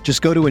Wire.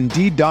 Just go to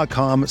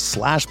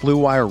Indeed.com/Blue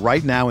Wire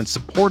right now and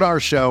support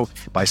our show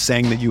by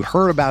saying that you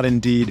heard about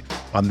Indeed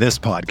on this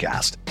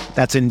podcast.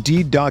 That's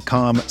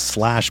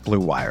Indeed.com/Blue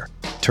Wire.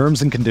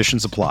 Terms and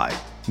conditions apply.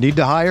 Need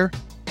to hire?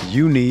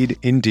 You need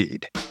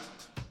Indeed.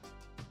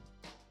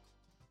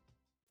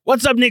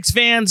 What's up, Knicks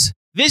fans?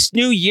 This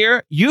new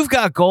year, you've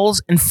got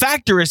goals, and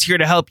Factor is here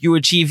to help you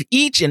achieve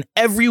each and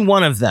every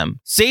one of them.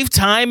 Save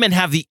time and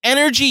have the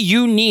energy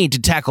you need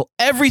to tackle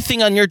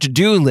everything on your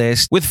to-do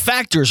list with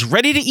Factor's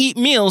ready-to-eat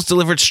meals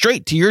delivered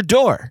straight to your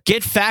door.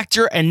 Get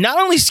Factor and not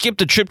only skip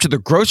the trip to the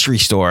grocery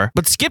store,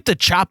 but skip the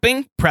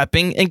chopping,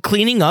 prepping, and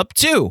cleaning up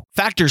too.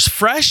 Factor's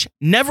fresh,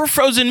 never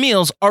frozen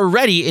meals are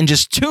ready in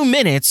just 2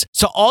 minutes,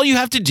 so all you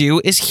have to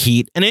do is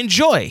heat and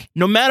enjoy.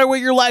 No matter what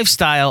your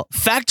lifestyle,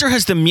 Factor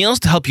has the meals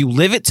to help you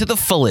live it to the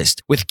fullest.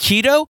 With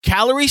keto,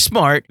 calorie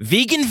smart,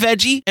 vegan,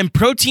 veggie, and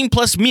protein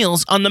plus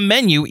meals on the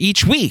menu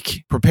each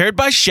week. Prepared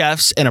by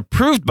chefs and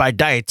approved by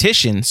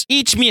dietitians,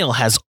 each meal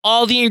has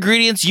all the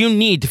ingredients you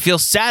need to feel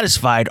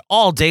satisfied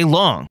all day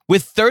long.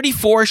 With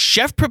 34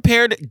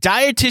 chef-prepared,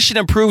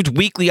 dietitian-approved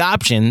weekly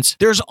options,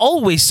 there's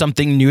always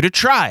something new to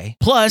try.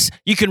 Plus,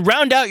 you can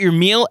round out your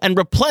meal and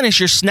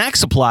replenish your snack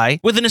supply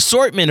with an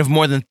assortment of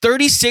more than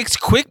 36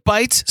 quick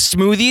bites,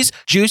 smoothies,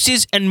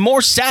 juices, and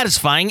more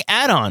satisfying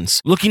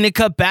add-ons. Looking to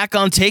cut back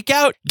on takeout?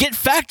 Get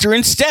Factor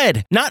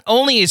instead. Not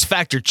only is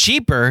Factor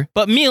cheaper,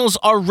 but meals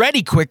are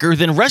ready quicker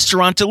than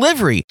restaurant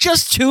delivery.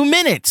 Just 2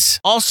 minutes.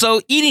 Also,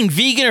 eating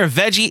vegan or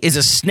veggie is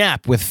a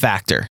snap with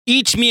Factor.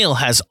 Each meal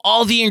has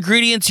all the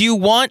ingredients you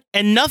want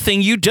and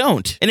nothing you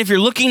don't. And if you're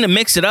looking to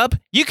mix it up,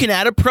 you can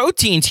add a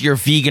protein to your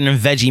vegan and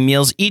veggie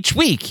meals each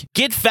week.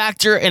 Get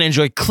Factor and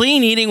enjoy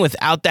clean eating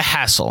without the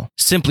hassle.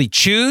 Simply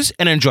choose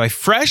and enjoy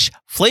fresh,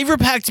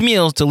 flavor-packed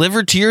meals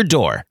delivered to your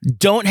door.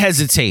 Don't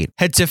hesitate.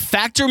 Head to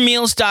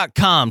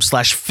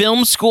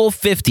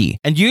factormeals.com/filmschool50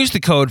 and use the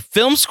code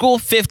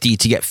filmschool50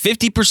 to get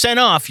 50%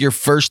 off your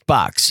first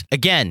box.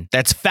 Again,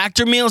 that's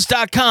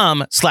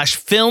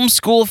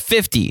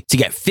factormeals.com/filmschool50 to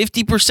get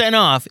 50%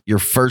 off your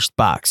first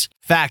box.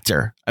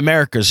 Factor,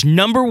 America's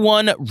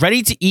 #1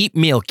 ready-to-eat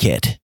meal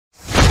kit.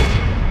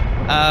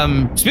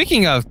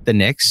 Speaking of the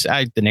Knicks,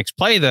 the Knicks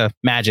play the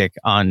Magic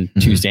on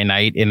Tuesday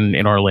night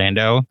in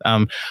Orlando.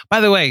 By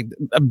the way,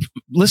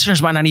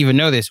 listeners might not even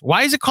know this.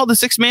 Why is it called the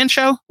Six Man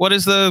Show?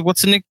 What's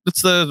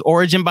the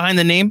origin behind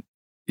the name?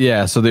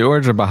 Yeah, so the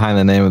origin behind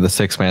the name of the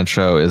Six Man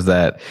Show is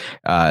that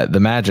the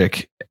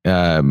Magic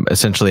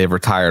essentially have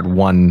retired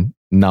one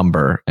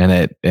number,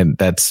 and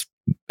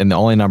the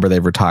only number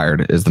they've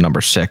retired is the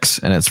number 6,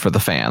 and it's for the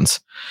fans.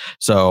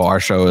 So our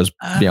show is,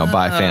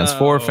 by fans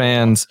for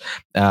fans.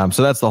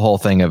 So that's the whole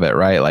thing of it,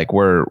 right? Like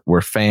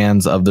we're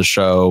fans of the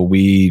show.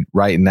 We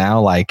right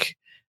now, like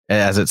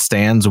as it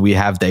stands, we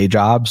have day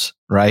jobs,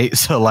 right?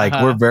 So like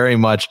we're very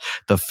much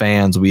the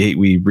fans.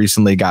 We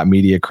recently got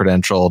media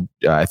credentialed,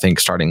 I think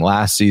starting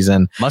last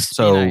season. Must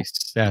be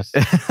nice. Yes.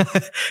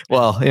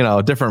 Well,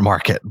 different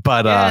market,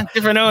 but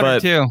different owner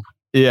too.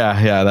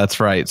 Yeah, that's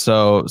right.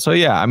 So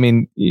yeah, I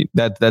mean,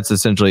 that's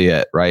essentially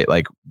it, right?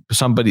 Like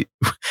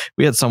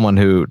we had someone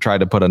who tried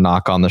to put a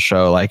knock on the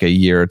show like a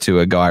year or two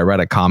ago. I read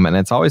a comment,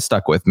 and it's always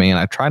stuck with me, and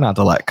I try not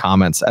to let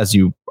comments,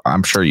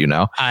 I'm sure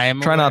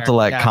try not to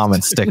let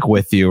comments stick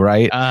with you,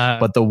 right?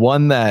 But the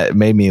one that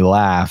made me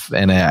laugh,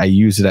 and I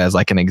use it as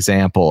like an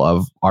example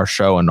of our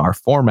show and our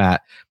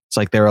format. It's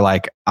like they were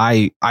like,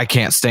 I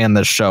can't stand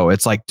this show.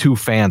 It's like two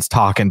fans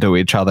talking to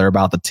each other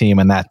about the team,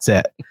 and that's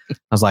it. I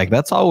was like,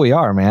 that's all we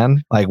are,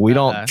 man. Like we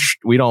don't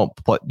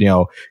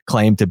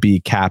claim to be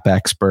cap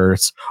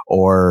experts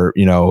or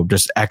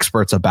just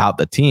experts about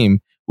the team.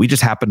 We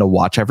just happen to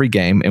watch every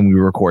game, and we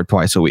record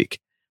twice a week.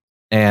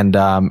 And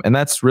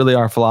that's really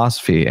our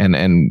philosophy,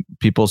 and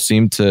people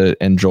seem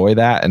to enjoy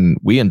that, and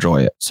we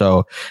enjoy it.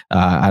 So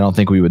I don't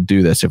think we would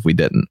do this if we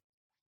didn't.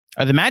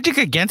 Are the Magic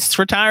against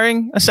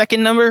retiring a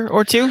second number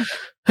or two?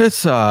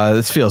 This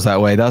feels that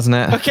way, doesn't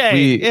it?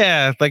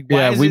 Okay,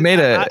 we made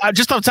it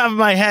just off the top of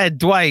my head.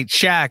 Dwight,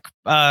 Shaq,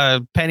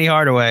 Penny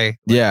Hardaway.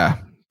 Yeah.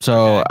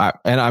 So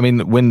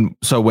okay. When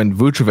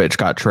Vucevic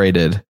got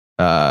traded,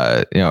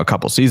 a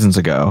couple seasons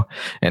ago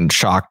and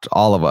shocked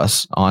all of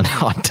us on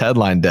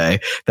deadline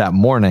day that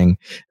morning,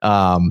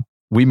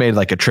 we made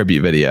like a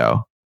tribute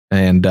video.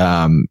 And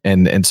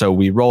so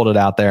we rolled it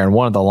out there, and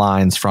one of the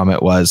lines from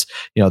it was,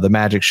 the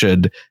Magic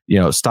should,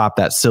 stop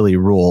that silly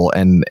rule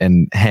and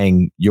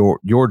hang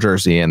your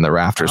jersey in the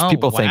rafters.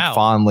 People think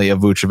fondly of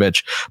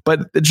Vucevic,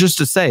 but just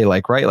to say,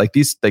 like, right, like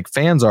these like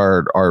fans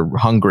are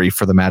hungry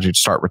for the Magic to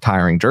start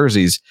retiring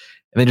jerseys,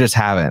 and they just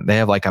haven't. They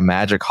have like a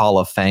Magic Hall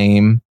of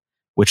Fame,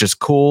 which is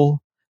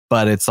cool,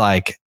 but it's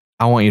like,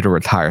 I want you to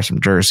retire some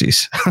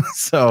jerseys.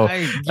 So,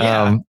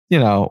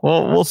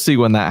 we'll see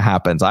when that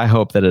happens. I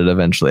hope that it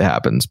eventually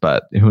happens,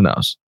 but who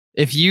knows?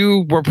 If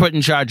you were put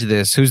in charge of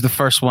this, who's the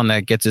first one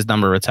that gets his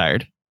number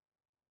retired?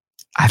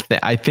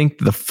 I think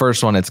the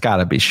first one, it's got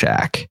to be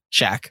Shaq.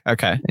 Shaq.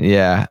 Okay.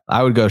 Yeah,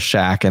 I would go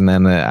Shaq, and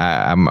then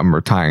I'm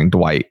retiring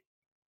Dwight.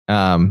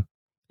 In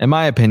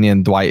my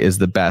opinion, Dwight is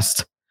the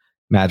best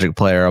Magic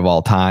player of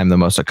all time, the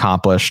most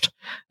accomplished.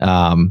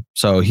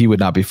 So he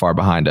would not be far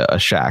behind a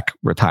Shaq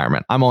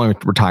retirement. I'm only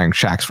retiring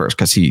Shaq's first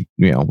because he,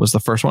 was the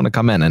first one to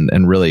come in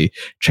and really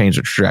change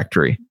the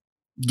trajectory.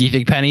 Do you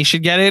think Penny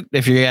should get it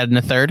if you're adding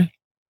a third?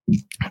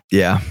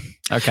 Yeah.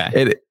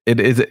 Okay. It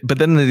is, but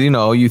then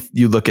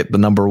you look at the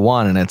number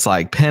one and it's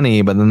like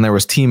Penny, but then there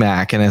was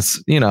T-Mac and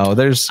it's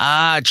there's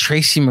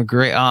Tracy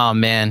McGrady. Oh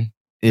man,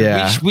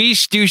 yeah, we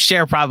do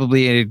share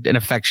probably an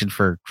affection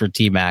for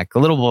T-Mac a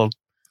little.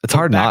 It's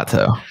hard not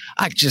to.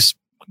 I just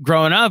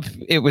growing up,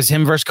 it was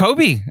him versus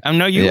Kobe. I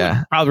know you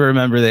probably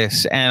remember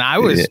this, and I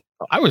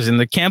was in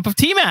the camp of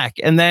T-Mac,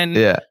 and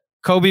then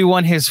Kobe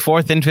won his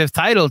 4th and 5th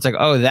title. It's like,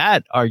 oh,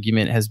 that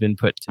argument has been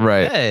put to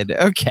bed.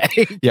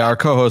 Okay. Yeah, our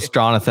co-host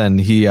Jonathan,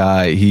 he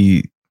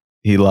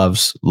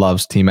loves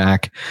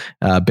T-Mac,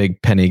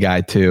 big Penny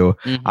guy too.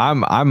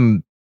 Mm-hmm.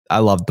 I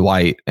love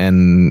Dwight,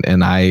 and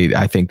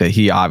I think that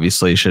he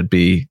obviously should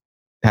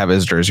have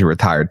his jersey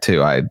retired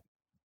too. I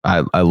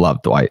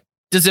love Dwight.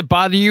 Does it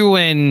bother you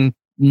when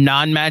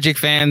non-Magic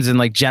fans and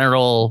like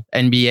general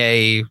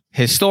NBA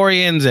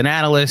historians and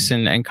analysts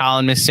and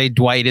columnists say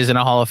Dwight isn't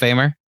a Hall of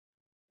Famer?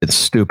 It's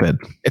stupid.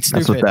 That's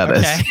what that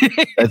is.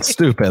 It's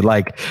stupid.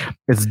 Like,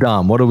 it's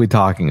dumb. What are we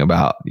talking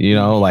about?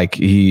 Like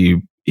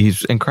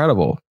he's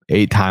incredible.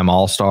 8-time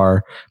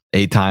All-Star,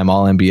 8-time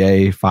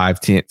All-NBA,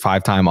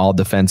 5-time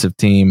All-Defensive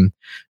Team,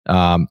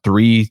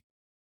 3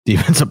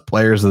 Defensive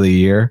Players of the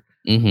Year.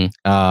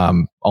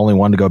 Mm-hmm. Only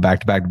one to go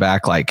back to back to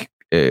back. Like,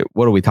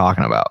 what are we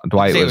talking about?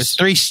 Dwight was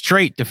 3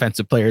 straight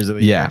Defensive Players of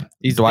the Year. Yeah,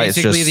 he's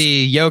basically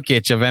the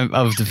Jokic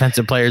of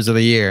Defensive Players of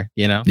the Year.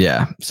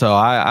 Yeah. So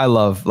I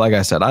love, like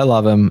I said, I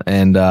love him,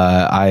 and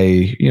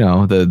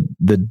the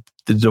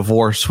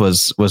divorce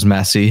was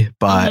messy,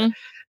 but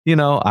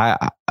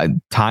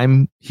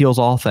time heals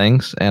all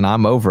things, and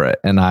I'm over it,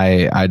 and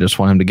I just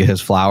want him to get his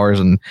flowers,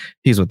 and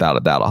he's without a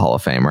doubt a Hall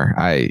of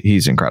Famer.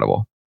 He's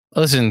incredible.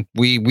 Listen,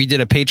 we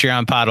did a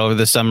Patreon pod over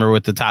the summer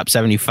with the top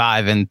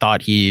 75 and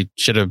thought he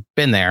should have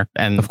been there.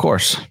 And of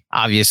course,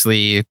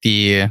 obviously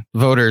the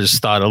voters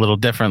thought a little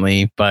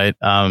differently, but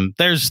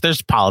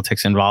there's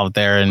politics involved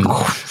there. And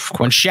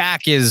when Shaq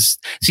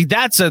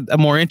that's a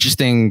more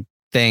interesting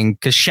thing,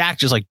 because Shaq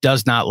just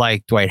does not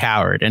like Dwight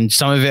Howard. And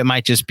some of it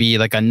might just be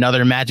like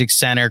another Magic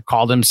center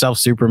called himself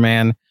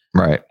Superman.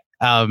 Right.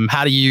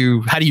 How do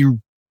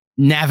you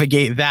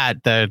navigate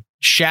that? The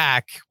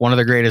Shaq, one of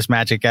the greatest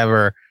Magic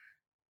ever,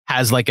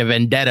 has like a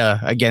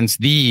vendetta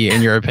against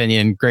in your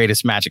opinion,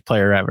 greatest Magic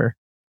player ever.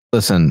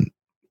 Listen,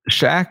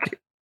 Shaq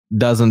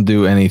doesn't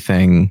do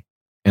anything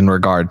in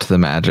regard to the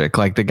Magic.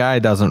 Like, the guy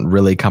doesn't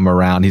really come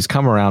around. He's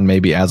come around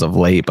maybe as of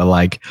late, but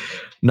like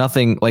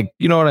nothing, like,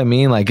 you know what I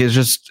mean? Like, it's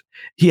just,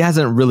 he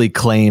hasn't really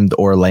claimed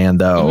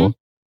Orlando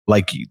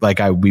like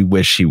we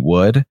wish he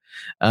would.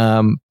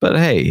 But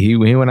hey, he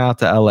went out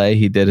to LA.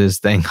 He did his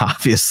thing,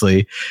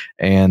 obviously,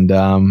 and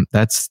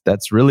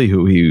that's really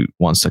who he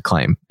wants to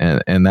claim,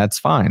 and that's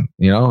fine.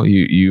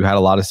 You had a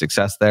lot of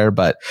success there,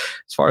 but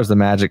as far as the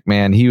Magic,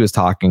 man, he was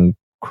talking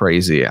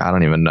crazy. I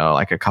don't even know,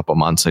 like a couple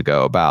months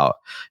ago about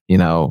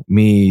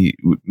me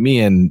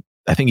and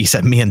I think he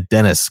said me and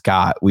Dennis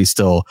Scott, we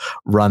still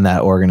run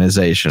that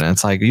organization. And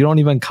it's like, you don't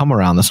even come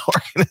around this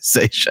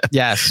organization.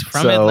 Yes.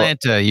 From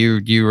Atlanta,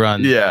 you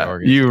run. Yeah.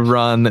 You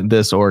run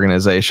this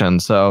organization.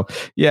 So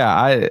yeah,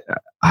 I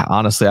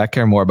honestly, I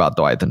care more about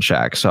Dwight than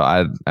Shaq. So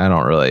I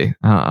don't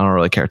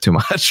really care too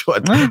much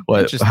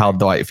how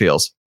Dwight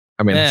feels.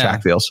 I mean,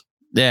 Shaq feels.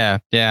 Yeah.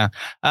 Yeah.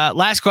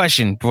 Last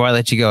question before I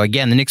let you go.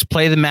 Again, the Knicks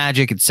play the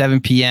Magic at 7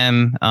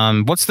 p.m.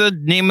 What's the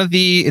name of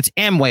it's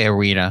Amway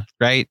Arena,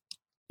 right?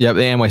 Yep,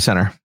 the Amway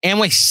Center.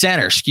 Amway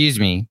Center, excuse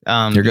me. The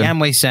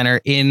Amway Center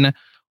in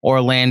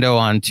Orlando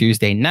on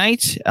Tuesday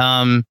night.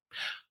 I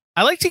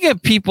like to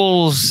get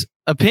people's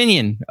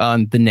opinion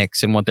on the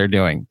Knicks and what they're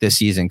doing this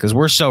season, because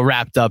we're so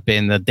wrapped up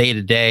in the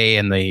day-to-day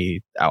and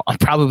the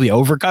probably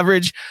over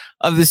coverage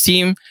of this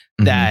team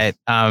that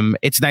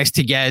it's nice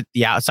to get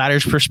the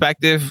outsider's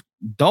perspective.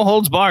 No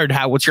holds barred.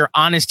 What's your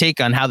honest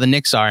take on how the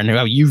Knicks are and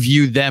how you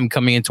view them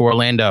coming into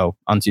Orlando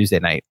on Tuesday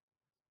night?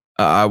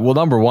 Well,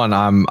 number one,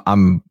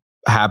 I'm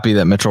happy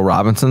that Mitchell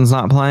Robinson's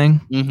not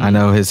playing. I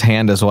know his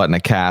hand is in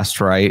a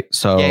cast, right?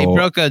 So yeah, he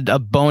broke a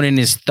bone in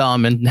his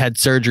thumb and had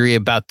surgery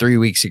about 3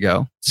 weeks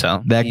ago.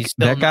 So that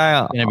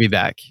guy gonna be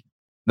back.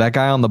 That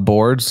guy on the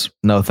boards,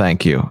 no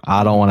thank you.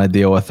 I don't want to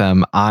deal with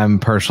him. I'm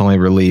personally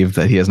relieved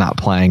that he is not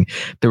playing.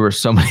 There were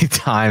so many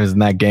times in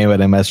that game at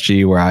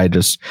MSG where I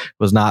just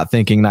was not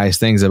thinking nice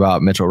things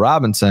about Mitchell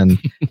Robinson.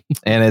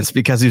 And it's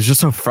because he's just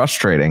so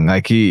frustrating.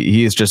 Like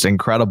he is just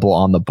incredible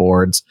on the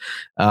boards.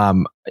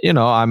 I'm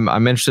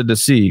interested to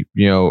see,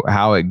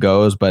 how it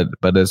goes.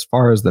 But as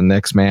far as the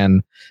Knicks,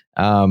 man,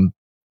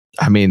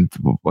 I mean,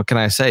 what can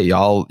I say?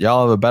 Y'all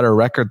have a better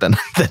record than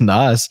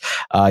us.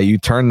 You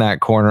turn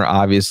that corner,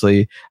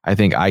 obviously. I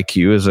think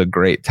IQ is a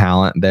great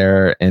talent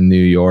there in New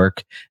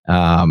York.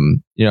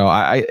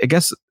 I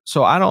guess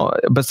so. I don't,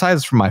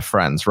 besides from my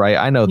friends, right?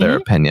 I know their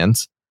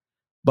opinions,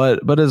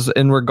 but as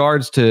in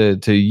regards to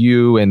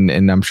you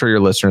and I'm sure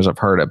your listeners have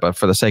heard it, but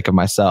for the sake of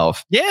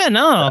myself. Yeah,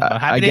 no,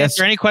 happy to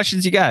answer any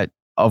questions you got.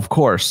 Of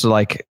course. So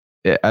like,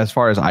 as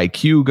far as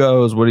IQ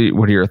goes, what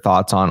are your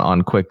thoughts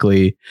on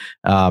quickly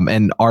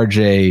and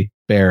RJ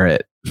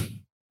Barrett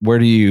where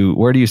do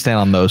you stand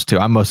on those two?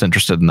 I'm most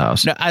interested in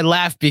those. No, I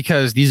laugh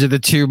because these are the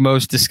two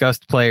most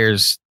discussed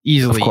players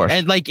easily. Of course.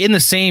 And like in the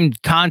same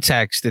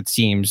context, it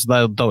seems,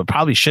 though it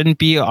probably shouldn't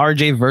be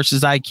RJ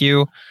versus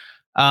IQ.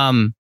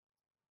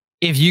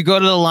 If you go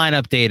to the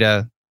lineup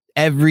data,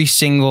 every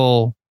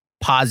single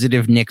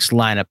positive Knicks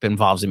lineup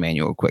involves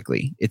Emmanuel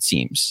Quickley, it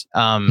seems.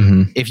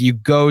 If you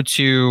go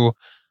to,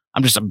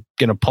 I'm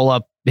going to pull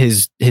up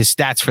his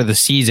stats for the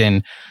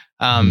season.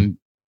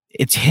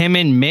 It's him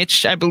and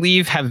Mitch, I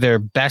believe, have their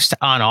best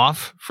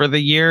on-off for the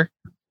year.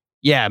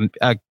 Yeah,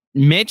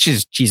 Mitch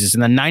is, Jesus, in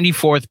the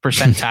 94th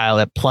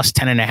percentile at plus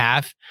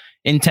 10.5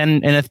 in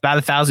about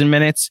 1,000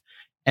 minutes.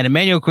 And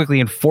Emmanuel Quickley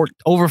in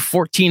over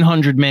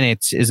 1,400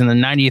 minutes is in the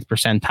 90th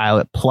percentile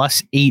at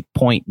plus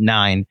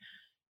 8.9.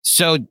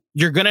 So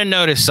you're going to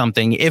notice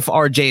something if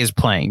RJ is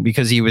playing,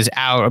 because he was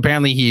out.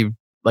 Apparently he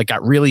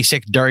got really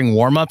sick during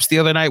warmups the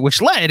other night,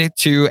 which led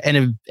to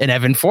an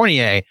Evan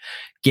Fournier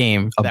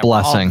game. A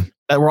blessing.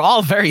 That we're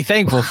all very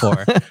thankful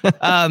for.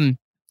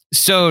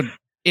 So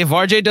if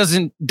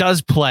RJ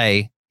does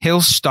play,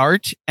 he'll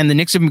start, and the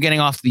Knicks have been getting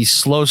off these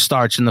slow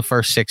starts in the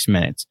first 6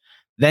 minutes.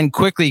 Then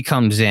Quickley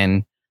comes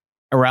in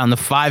around the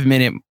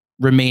 5-minute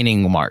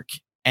remaining mark,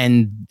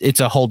 and it's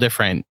a whole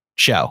different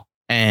show.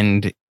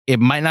 And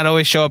it might not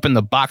always show up in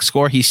the box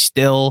score. He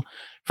still,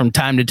 from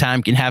time to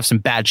time, can have some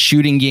bad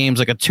shooting games,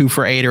 like a 2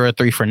 for 8 or a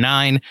 3 for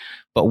 9.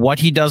 But what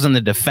he does on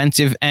the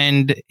defensive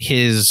end,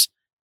 his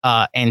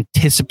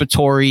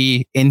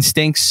anticipatory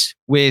instincts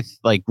with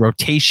like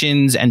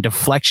rotations and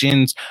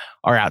deflections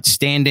are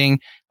outstanding.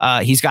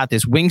 He's got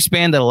this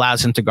wingspan that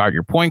allows him to guard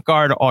your point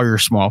guard or your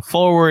small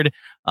forward.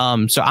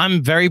 So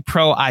I'm very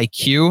pro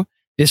IQ.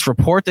 This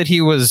report that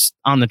he was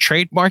on the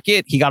trade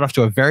market, he got off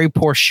to a very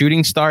poor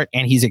shooting start,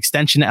 and he's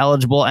extension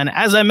eligible. And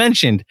as I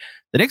mentioned,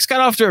 the Knicks got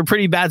off to a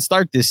pretty bad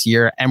start this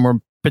year, and we're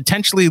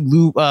potentially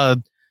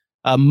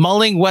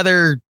mulling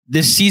whether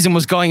this season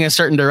was going a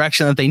certain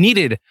direction that they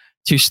needed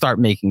to start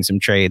making some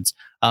trades.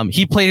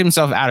 He played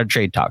himself out of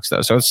trade talks,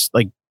 though. So it's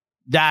like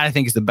that, I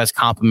think, is the best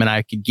compliment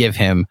I could give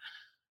him.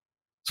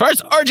 As far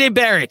as RJ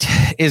Barrett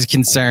is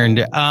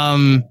concerned,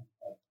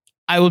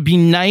 I would be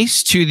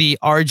nice to the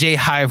RJ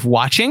Hive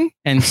watching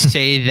and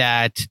say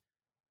that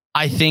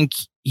I think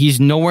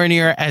he's nowhere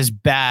near as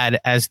bad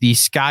as the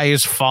sky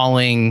is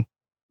falling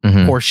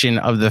portion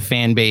of the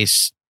fan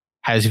base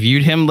has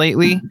viewed him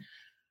lately.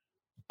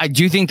 I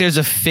do think there's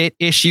a fit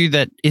issue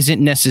that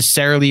isn't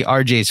necessarily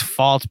RJ's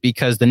fault,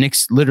 because the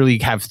Knicks literally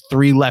have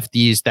 3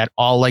 lefties that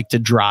all like to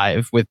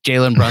drive, with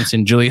Jalen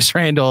Brunson, Julius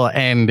Randle,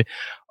 and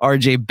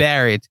RJ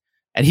Barrett.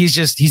 And he's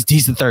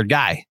the third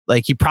guy.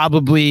 Like, he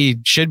probably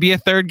should be a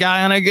third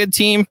guy on a good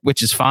team,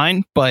 which is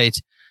fine. But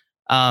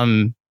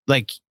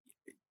like,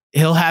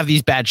 he'll have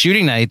these bad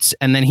shooting nights,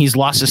 and then he's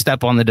lost a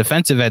step on the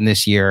defensive end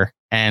this year.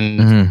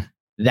 And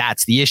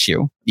that's the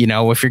issue. You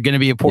know, if you're going to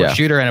be a poor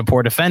shooter and a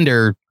poor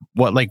defender,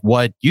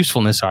 what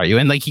usefulness are you?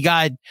 And like, he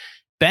got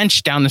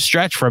benched down the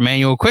stretch for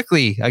Emmanuel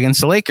Quickley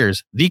against the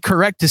Lakers, the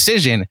correct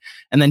decision,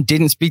 and then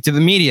didn't speak to the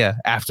media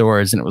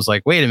afterwards. And it was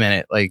like, wait a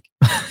minute, like,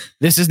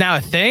 this is now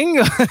a thing?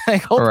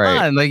 Like, hold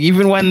on. Like,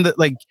 even when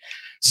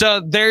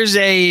so there's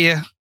a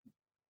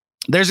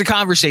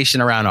conversation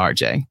around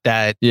RJ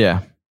that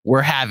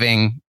we're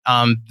having.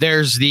 I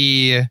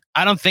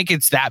don't think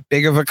it's that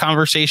big of a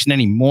conversation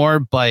anymore,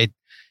 but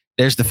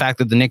there's the fact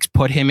that the Knicks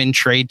put him in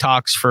trade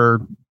talks for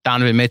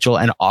Donovan Mitchell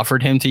and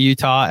offered him to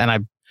Utah.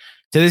 And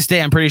to this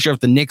day, I'm pretty sure if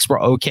the Knicks were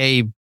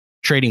okay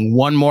trading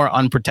one more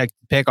unprotected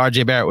pick,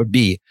 RJ Barrett would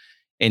be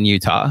in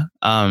Utah.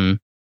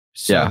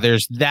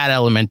 There's that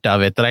element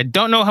of it that I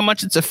don't know how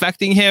much it's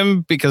affecting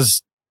him,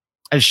 because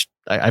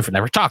I've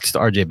never talked to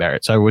RJ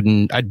Barrett, so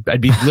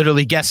I'd be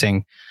literally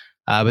guessing.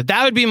 But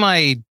that would be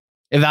my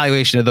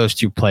evaluation of those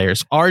two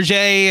players.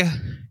 RJ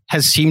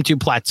has seemed to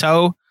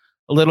plateau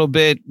a little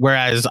bit,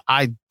 whereas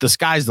the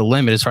sky's the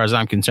limit as far as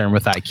I'm concerned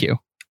with IQ.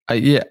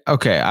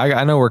 Okay.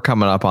 I know we're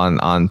coming up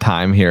on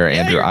time here,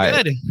 Andrew.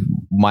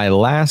 My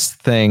last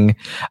thing.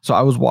 So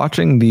I was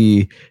watching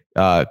the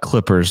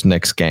Clippers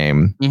Knicks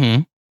game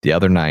the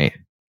other night,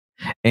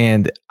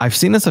 and I've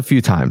seen this a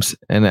few times,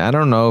 and I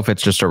don't know if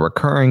it's just a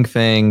recurring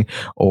thing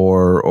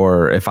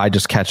or if I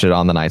just catch it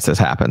on the nights this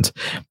happens.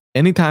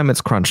 Anytime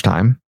it's crunch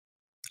time,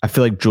 I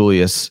feel like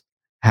Julius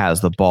has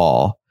the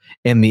ball.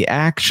 In the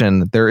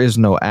action, there is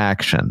no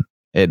action.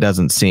 It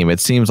doesn't seem. It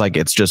seems like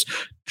it's just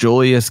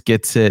Julius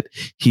gets it.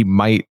 He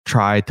might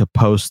try to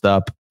post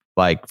up,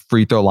 like,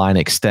 free throw line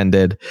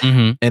extended,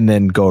 and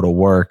then go to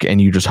work,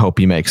 and you just hope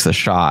he makes the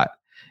shot.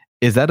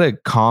 Is that a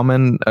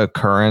common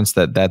occurrence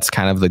that's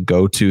kind of the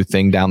go-to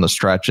thing down the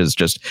stretch, is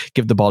just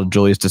give the ball to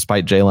Julius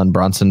despite Jalen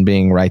Brunson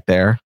being right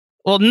there?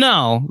 Well,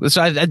 no. So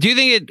I do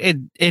think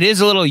it is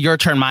a little your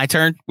turn, my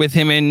turn with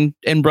him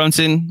and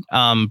Brunson.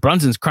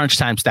 Brunson's crunch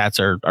time stats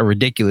are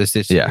ridiculous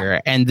this year.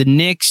 And the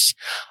Knicks,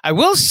 I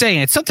will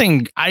say, it's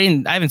something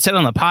I haven't said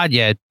on the pod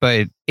yet,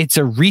 but it's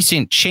a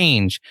recent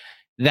change,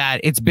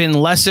 that it's been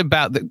less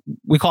about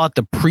we call it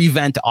the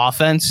prevent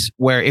offense,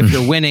 where if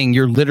you're winning,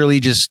 you're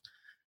literally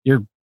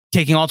you're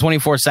taking all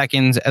 24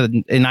 seconds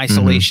in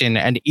isolation,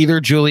 and either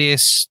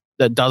Julius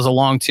that does a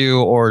long two,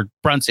 or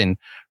Brunson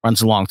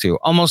runs a long two.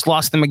 Almost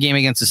lost them a game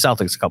against the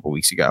Celtics a couple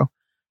weeks ago.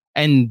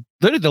 And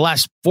literally the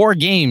last 4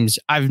 games,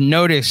 I've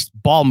noticed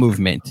ball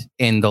movement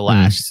in the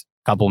last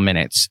couple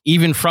minutes,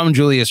 even from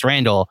Julius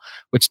Randle,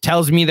 which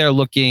tells me they're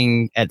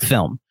looking at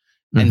film.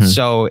 And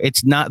so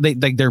it's not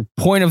like their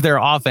point of their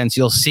offense,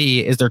 you'll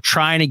see, is they're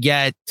trying to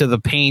get to the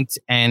paint,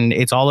 and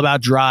it's all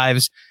about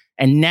drives.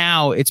 And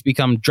now it's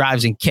become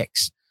drives and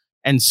kicks.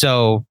 And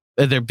so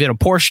they've been a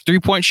poor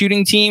 3-point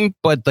shooting team,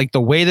 but like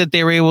the way that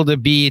they were able to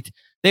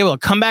they will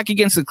come back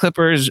against the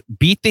Clippers,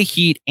 beat the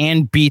Heat,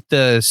 and beat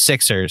the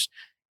Sixers,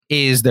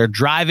 is they're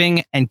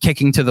driving and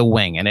kicking to the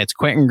wing. And it's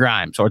Quentin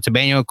Grimes or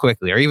Tebano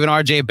Quickly or even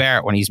RJ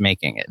Barrett when he's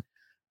making it.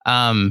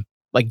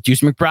 Like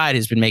Juice McBride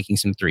has been making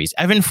some threes.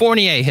 Evan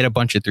Fournier hit a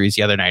bunch of threes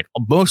the other night,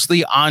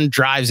 mostly on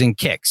drives and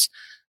kicks.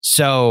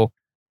 So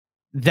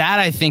that,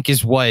 I think,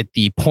 is what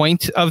the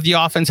point of the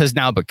offense has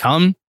now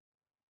become.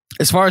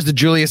 As far as the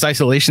Julius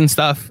isolation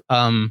stuff,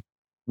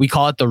 we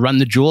call it the run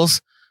the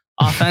Jules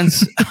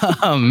offense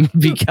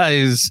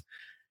because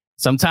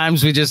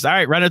sometimes we just, all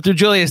right, run it through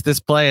Julius this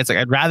play. It's like,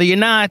 I'd rather you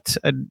not.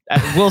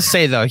 I will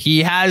say, though, he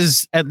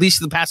has, at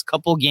least the past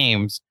couple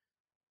games,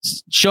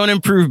 shown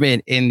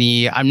improvement in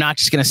the I'm not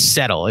just going to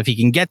settle. If he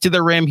can get to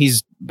the rim,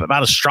 he's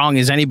about as strong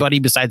as anybody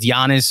besides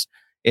Giannis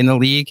in the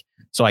league.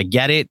 So I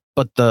get it.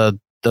 But the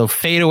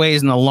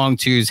fadeaways and the long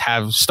twos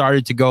have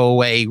started to go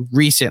away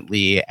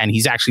recently. And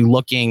he's actually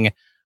looking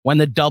when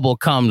the double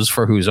comes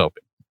for who's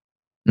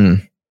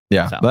open.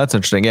 Yeah, so that's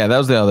interesting. Yeah, that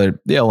was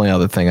the only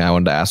other thing I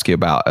wanted to ask you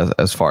about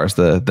as far as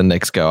the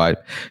Knicks go.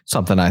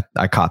 Something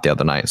I caught the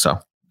other night. So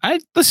I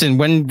listen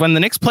when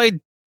the Knicks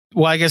played.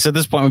 Well, I guess at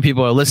this point when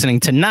people are listening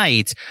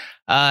tonight,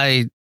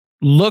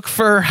 look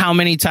for how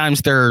many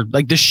times they're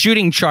like the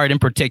shooting chart in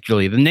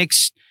particularly. The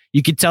Knicks,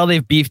 you could tell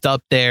they've beefed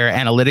up their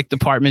analytic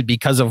department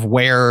because of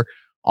where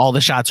all the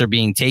shots are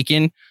being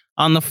taken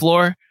on the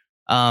floor.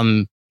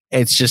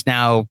 It's just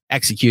now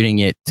executing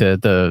it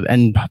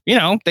and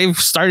they've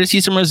started to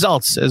see some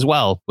results as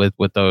well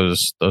with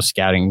those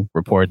scouting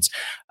reports.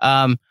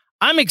 I'm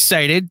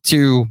excited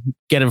to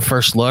get a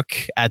first look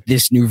at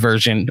this new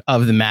version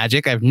of the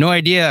Magic. I have no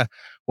idea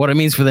what it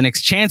means for the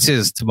Knicks'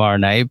 chances tomorrow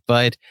night,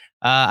 but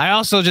I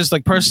also just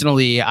like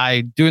personally,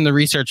 doing the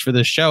research for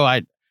this show,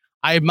 I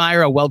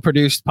admire a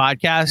well-produced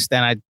podcast,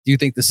 and I do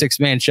think the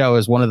 6-Man Show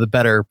is one of the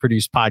better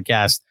produced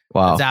podcasts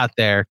that's out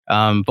there,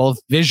 both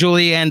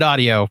visually and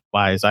audio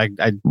wise.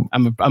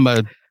 I'm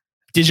a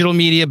digital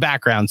media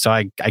background, so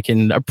I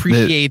can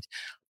appreciate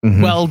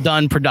well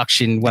done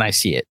production when I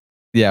see it.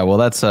 Yeah, well,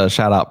 that's a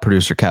shout out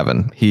producer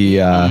Kevin. He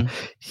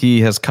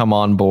has come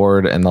on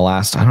board in the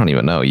last, I don't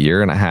even know,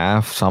 year and a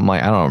half, something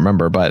like, I don't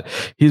remember, but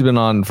he's been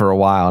on for a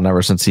while, and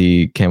ever since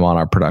he came on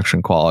our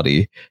production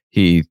quality,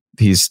 he's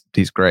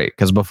great.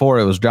 Because before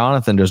it was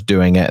Jonathan just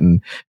doing it, and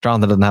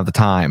Jonathan doesn't have the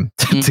time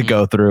to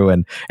go through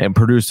and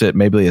produce it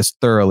maybe as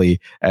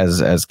thoroughly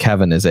as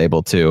Kevin is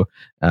able to.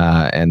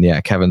 And yeah,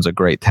 Kevin's a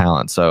great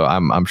talent, so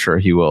I'm sure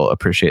he will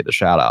appreciate the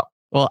shout out.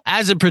 Well,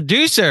 as a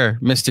producer,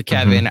 Mr.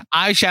 Kevin,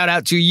 I shout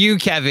out to you,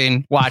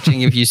 Kevin,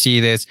 watching if you see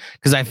this,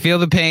 because I feel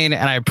the pain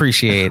and I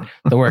appreciate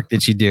the work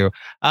that you do.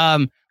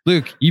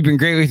 Luke, you've been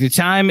great with your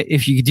time.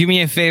 If you could do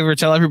me a favor,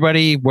 tell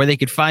everybody where they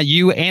could find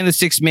you and the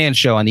 6-Man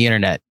Show on the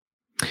internet.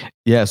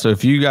 Yeah, so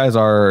if you guys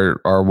are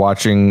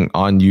watching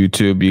on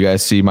YouTube, you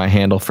guys see my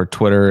handle for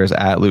Twitter is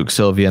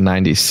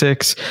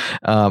 @LukeSylvia96.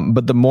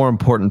 But the more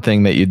important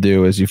thing that you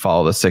do is you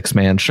follow the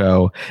 6-Man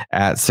Show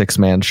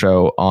 @6-Man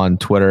Show on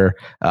Twitter.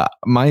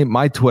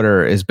 My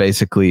Twitter is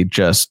basically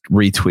just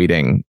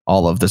retweeting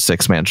all of the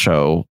 6-Man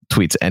Show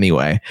tweets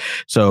anyway.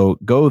 So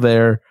go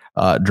there.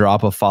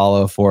 Drop a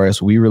follow for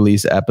us. We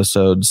release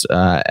episodes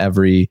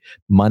every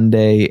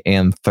Monday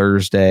and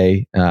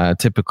Thursday,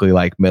 typically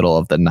like middle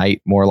of the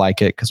night, more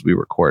like it, because we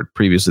record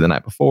previously the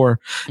night before,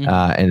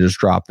 and just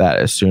drop that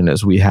as soon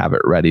as we have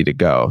it ready to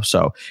go.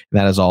 So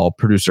that is all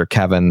producer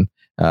Kevin,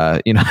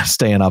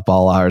 staying up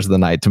all hours of the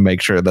night to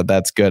make sure that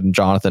that's good, and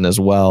Jonathan as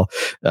well.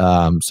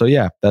 So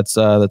yeah, that's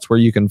where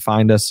you can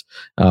find us.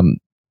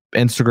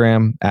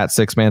 Instagram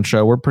 @6-Man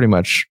Show. We're pretty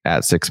much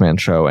 @6-Man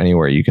Show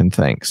anywhere you can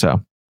think.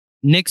 So.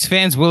 Knicks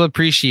fans will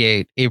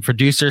appreciate a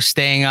producer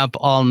staying up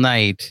all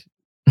night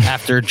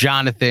after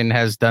Jonathan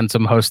has done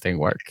some hosting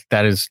work.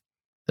 There's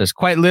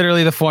quite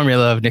literally the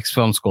formula of Knicks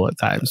Film School at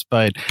times.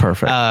 But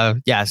perfect.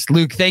 Yes,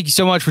 Luke, thank you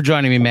so much for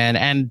joining me, man.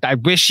 And I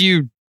wish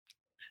you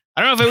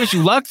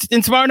luck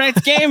in tomorrow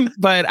night's game,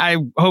 but I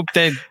hope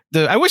that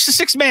I wish the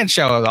 6-Man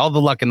Show all the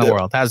luck in the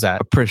world. How's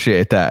that?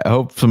 Appreciate that. I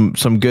hope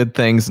some good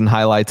things and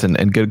highlights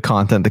and good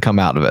content to come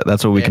out of it.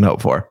 That's what we can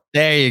hope for.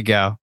 There you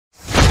go.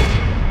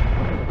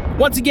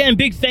 Once again,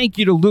 big thank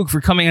you to Luke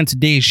for coming on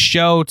today's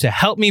show to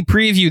help me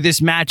preview this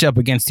matchup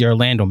against the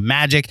Orlando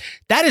Magic.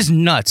 That is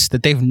nuts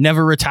that they've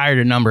never retired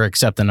a number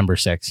except the number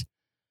 6.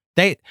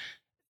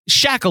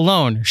 Shaq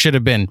alone should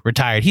have been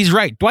retired. He's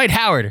right. Dwight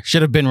Howard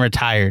should have been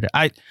retired.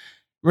 I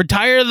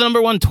retired the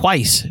number 1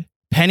 twice,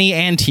 Penny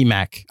and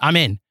T-Mac. I'm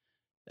in.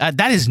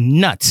 That is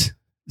nuts.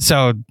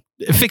 So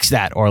fix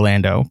that,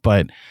 Orlando.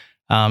 But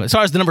As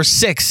far as the number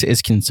 6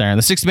 is concerned,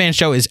 the Sixth Man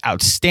Show is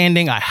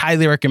outstanding. I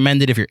highly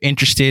recommend it if you're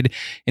interested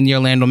in the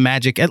Orlando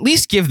Magic. At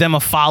least give them a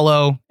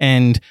follow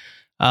and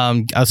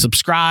a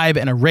subscribe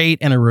and a rate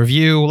and a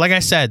review. Like I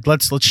said,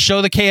 let's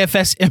show the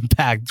KFS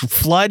impact.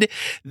 Flood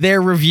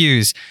their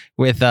reviews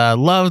with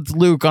loved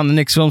Luke on the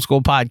Knicks Film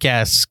School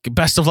podcast.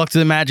 Best of luck to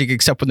the Magic,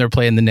 except when they're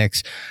playing the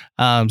Knicks.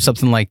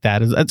 Something like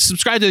that.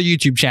 Subscribe to the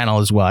YouTube channel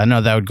as well. I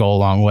know that would go a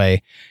long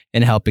way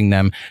in helping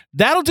them.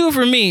 That'll do it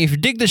for me. If you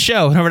dig the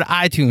show, head over to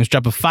iTunes,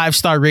 drop a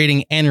 5-star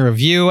rating and a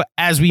review.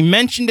 As we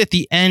mentioned at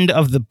the end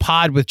of the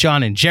pod with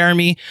John and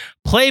Jeremy,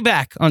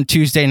 playback on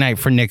Tuesday night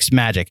for Knicks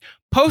Magic.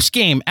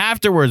 Post-game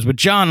afterwards with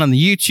John on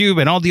the YouTube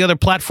and all the other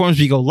platforms.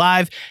 We go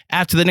live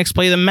after the Knicks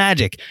play the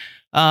Magic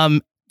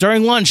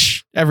during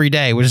lunch every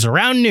day, which is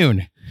around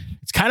noon.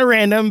 It's kind of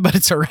random, but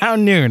it's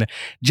around noon.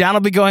 John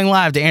will be going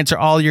live to answer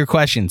all your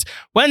questions.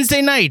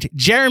 Wednesday night,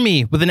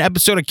 Jeremy with an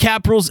episode of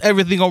Cap Rules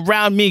Everything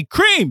Around Me.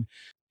 Cream!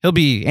 He'll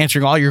be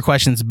answering all your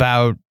questions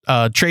about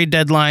trade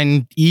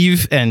deadline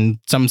eve and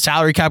some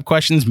salary cap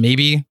questions.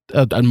 Maybe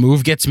a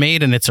move gets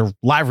made and it's a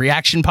live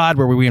reaction pod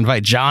where we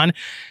invite John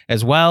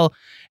as well.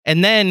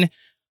 And then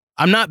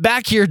I'm not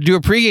back here to do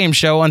a pregame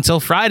show until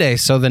Friday.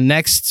 So the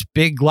next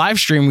big live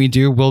stream we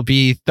do will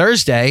be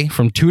Thursday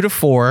from 2 to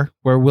 4,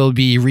 where we'll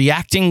be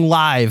reacting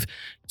live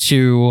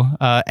to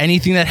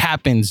anything that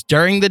happens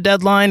during the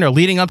deadline or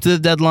leading up to the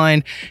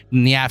deadline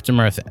and the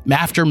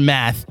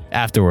aftermath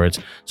afterwards.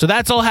 So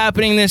that's all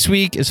happening this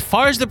week as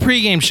far as the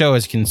pregame show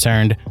is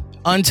concerned.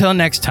 Until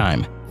next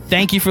time,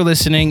 thank you for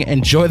listening.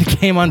 Enjoy the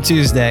game on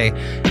Tuesday,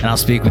 and I'll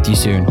speak with you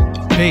soon.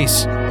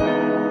 Peace.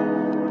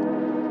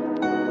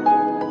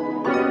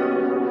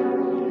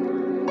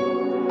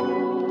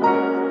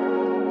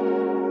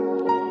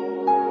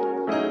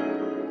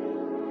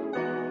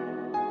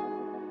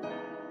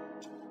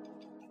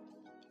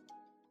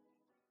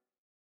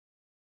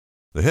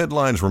 The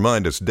headlines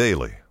remind us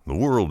daily, the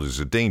world is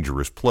a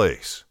dangerous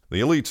place.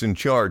 The elites in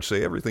charge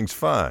say everything's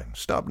fine,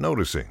 stop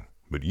noticing.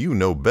 But you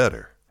know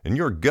better. And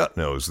your gut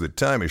knows that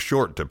time is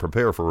short to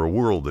prepare for a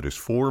world that is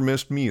 4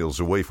 missed meals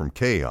away from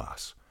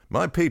chaos.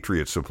 My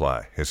Patriot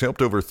Supply has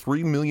helped over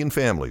 3 million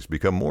families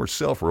become more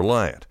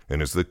self-reliant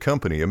and is the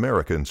company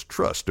Americans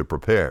trust to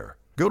prepare.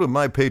 Go to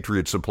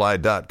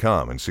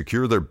MyPatriotSupply.com and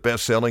secure their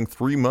best-selling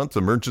 3-month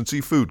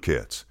emergency food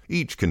kits.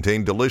 Each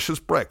contain delicious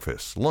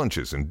breakfasts,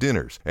 lunches, and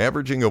dinners,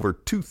 averaging over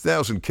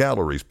 2,000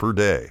 calories per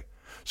day.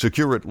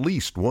 Secure at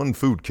least 1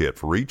 food kit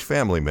for each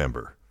family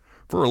member.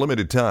 For a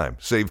limited time,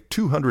 save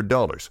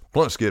 $200,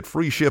 plus get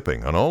free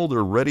shipping on all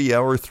their Ready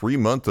Hour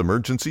 3-month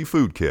emergency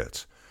food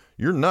kits.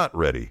 You're not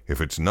ready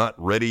if it's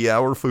not Ready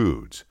Hour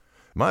Foods.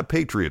 My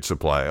Patriot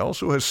Supply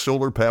also has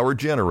solar power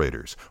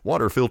generators,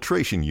 water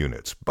filtration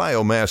units,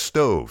 biomass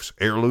stoves,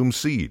 heirloom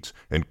seeds,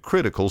 and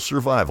critical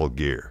survival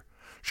gear.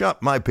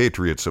 Shop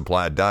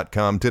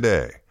MyPatriotSupply.com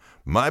today.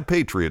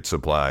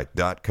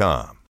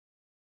 MyPatriotSupply.com.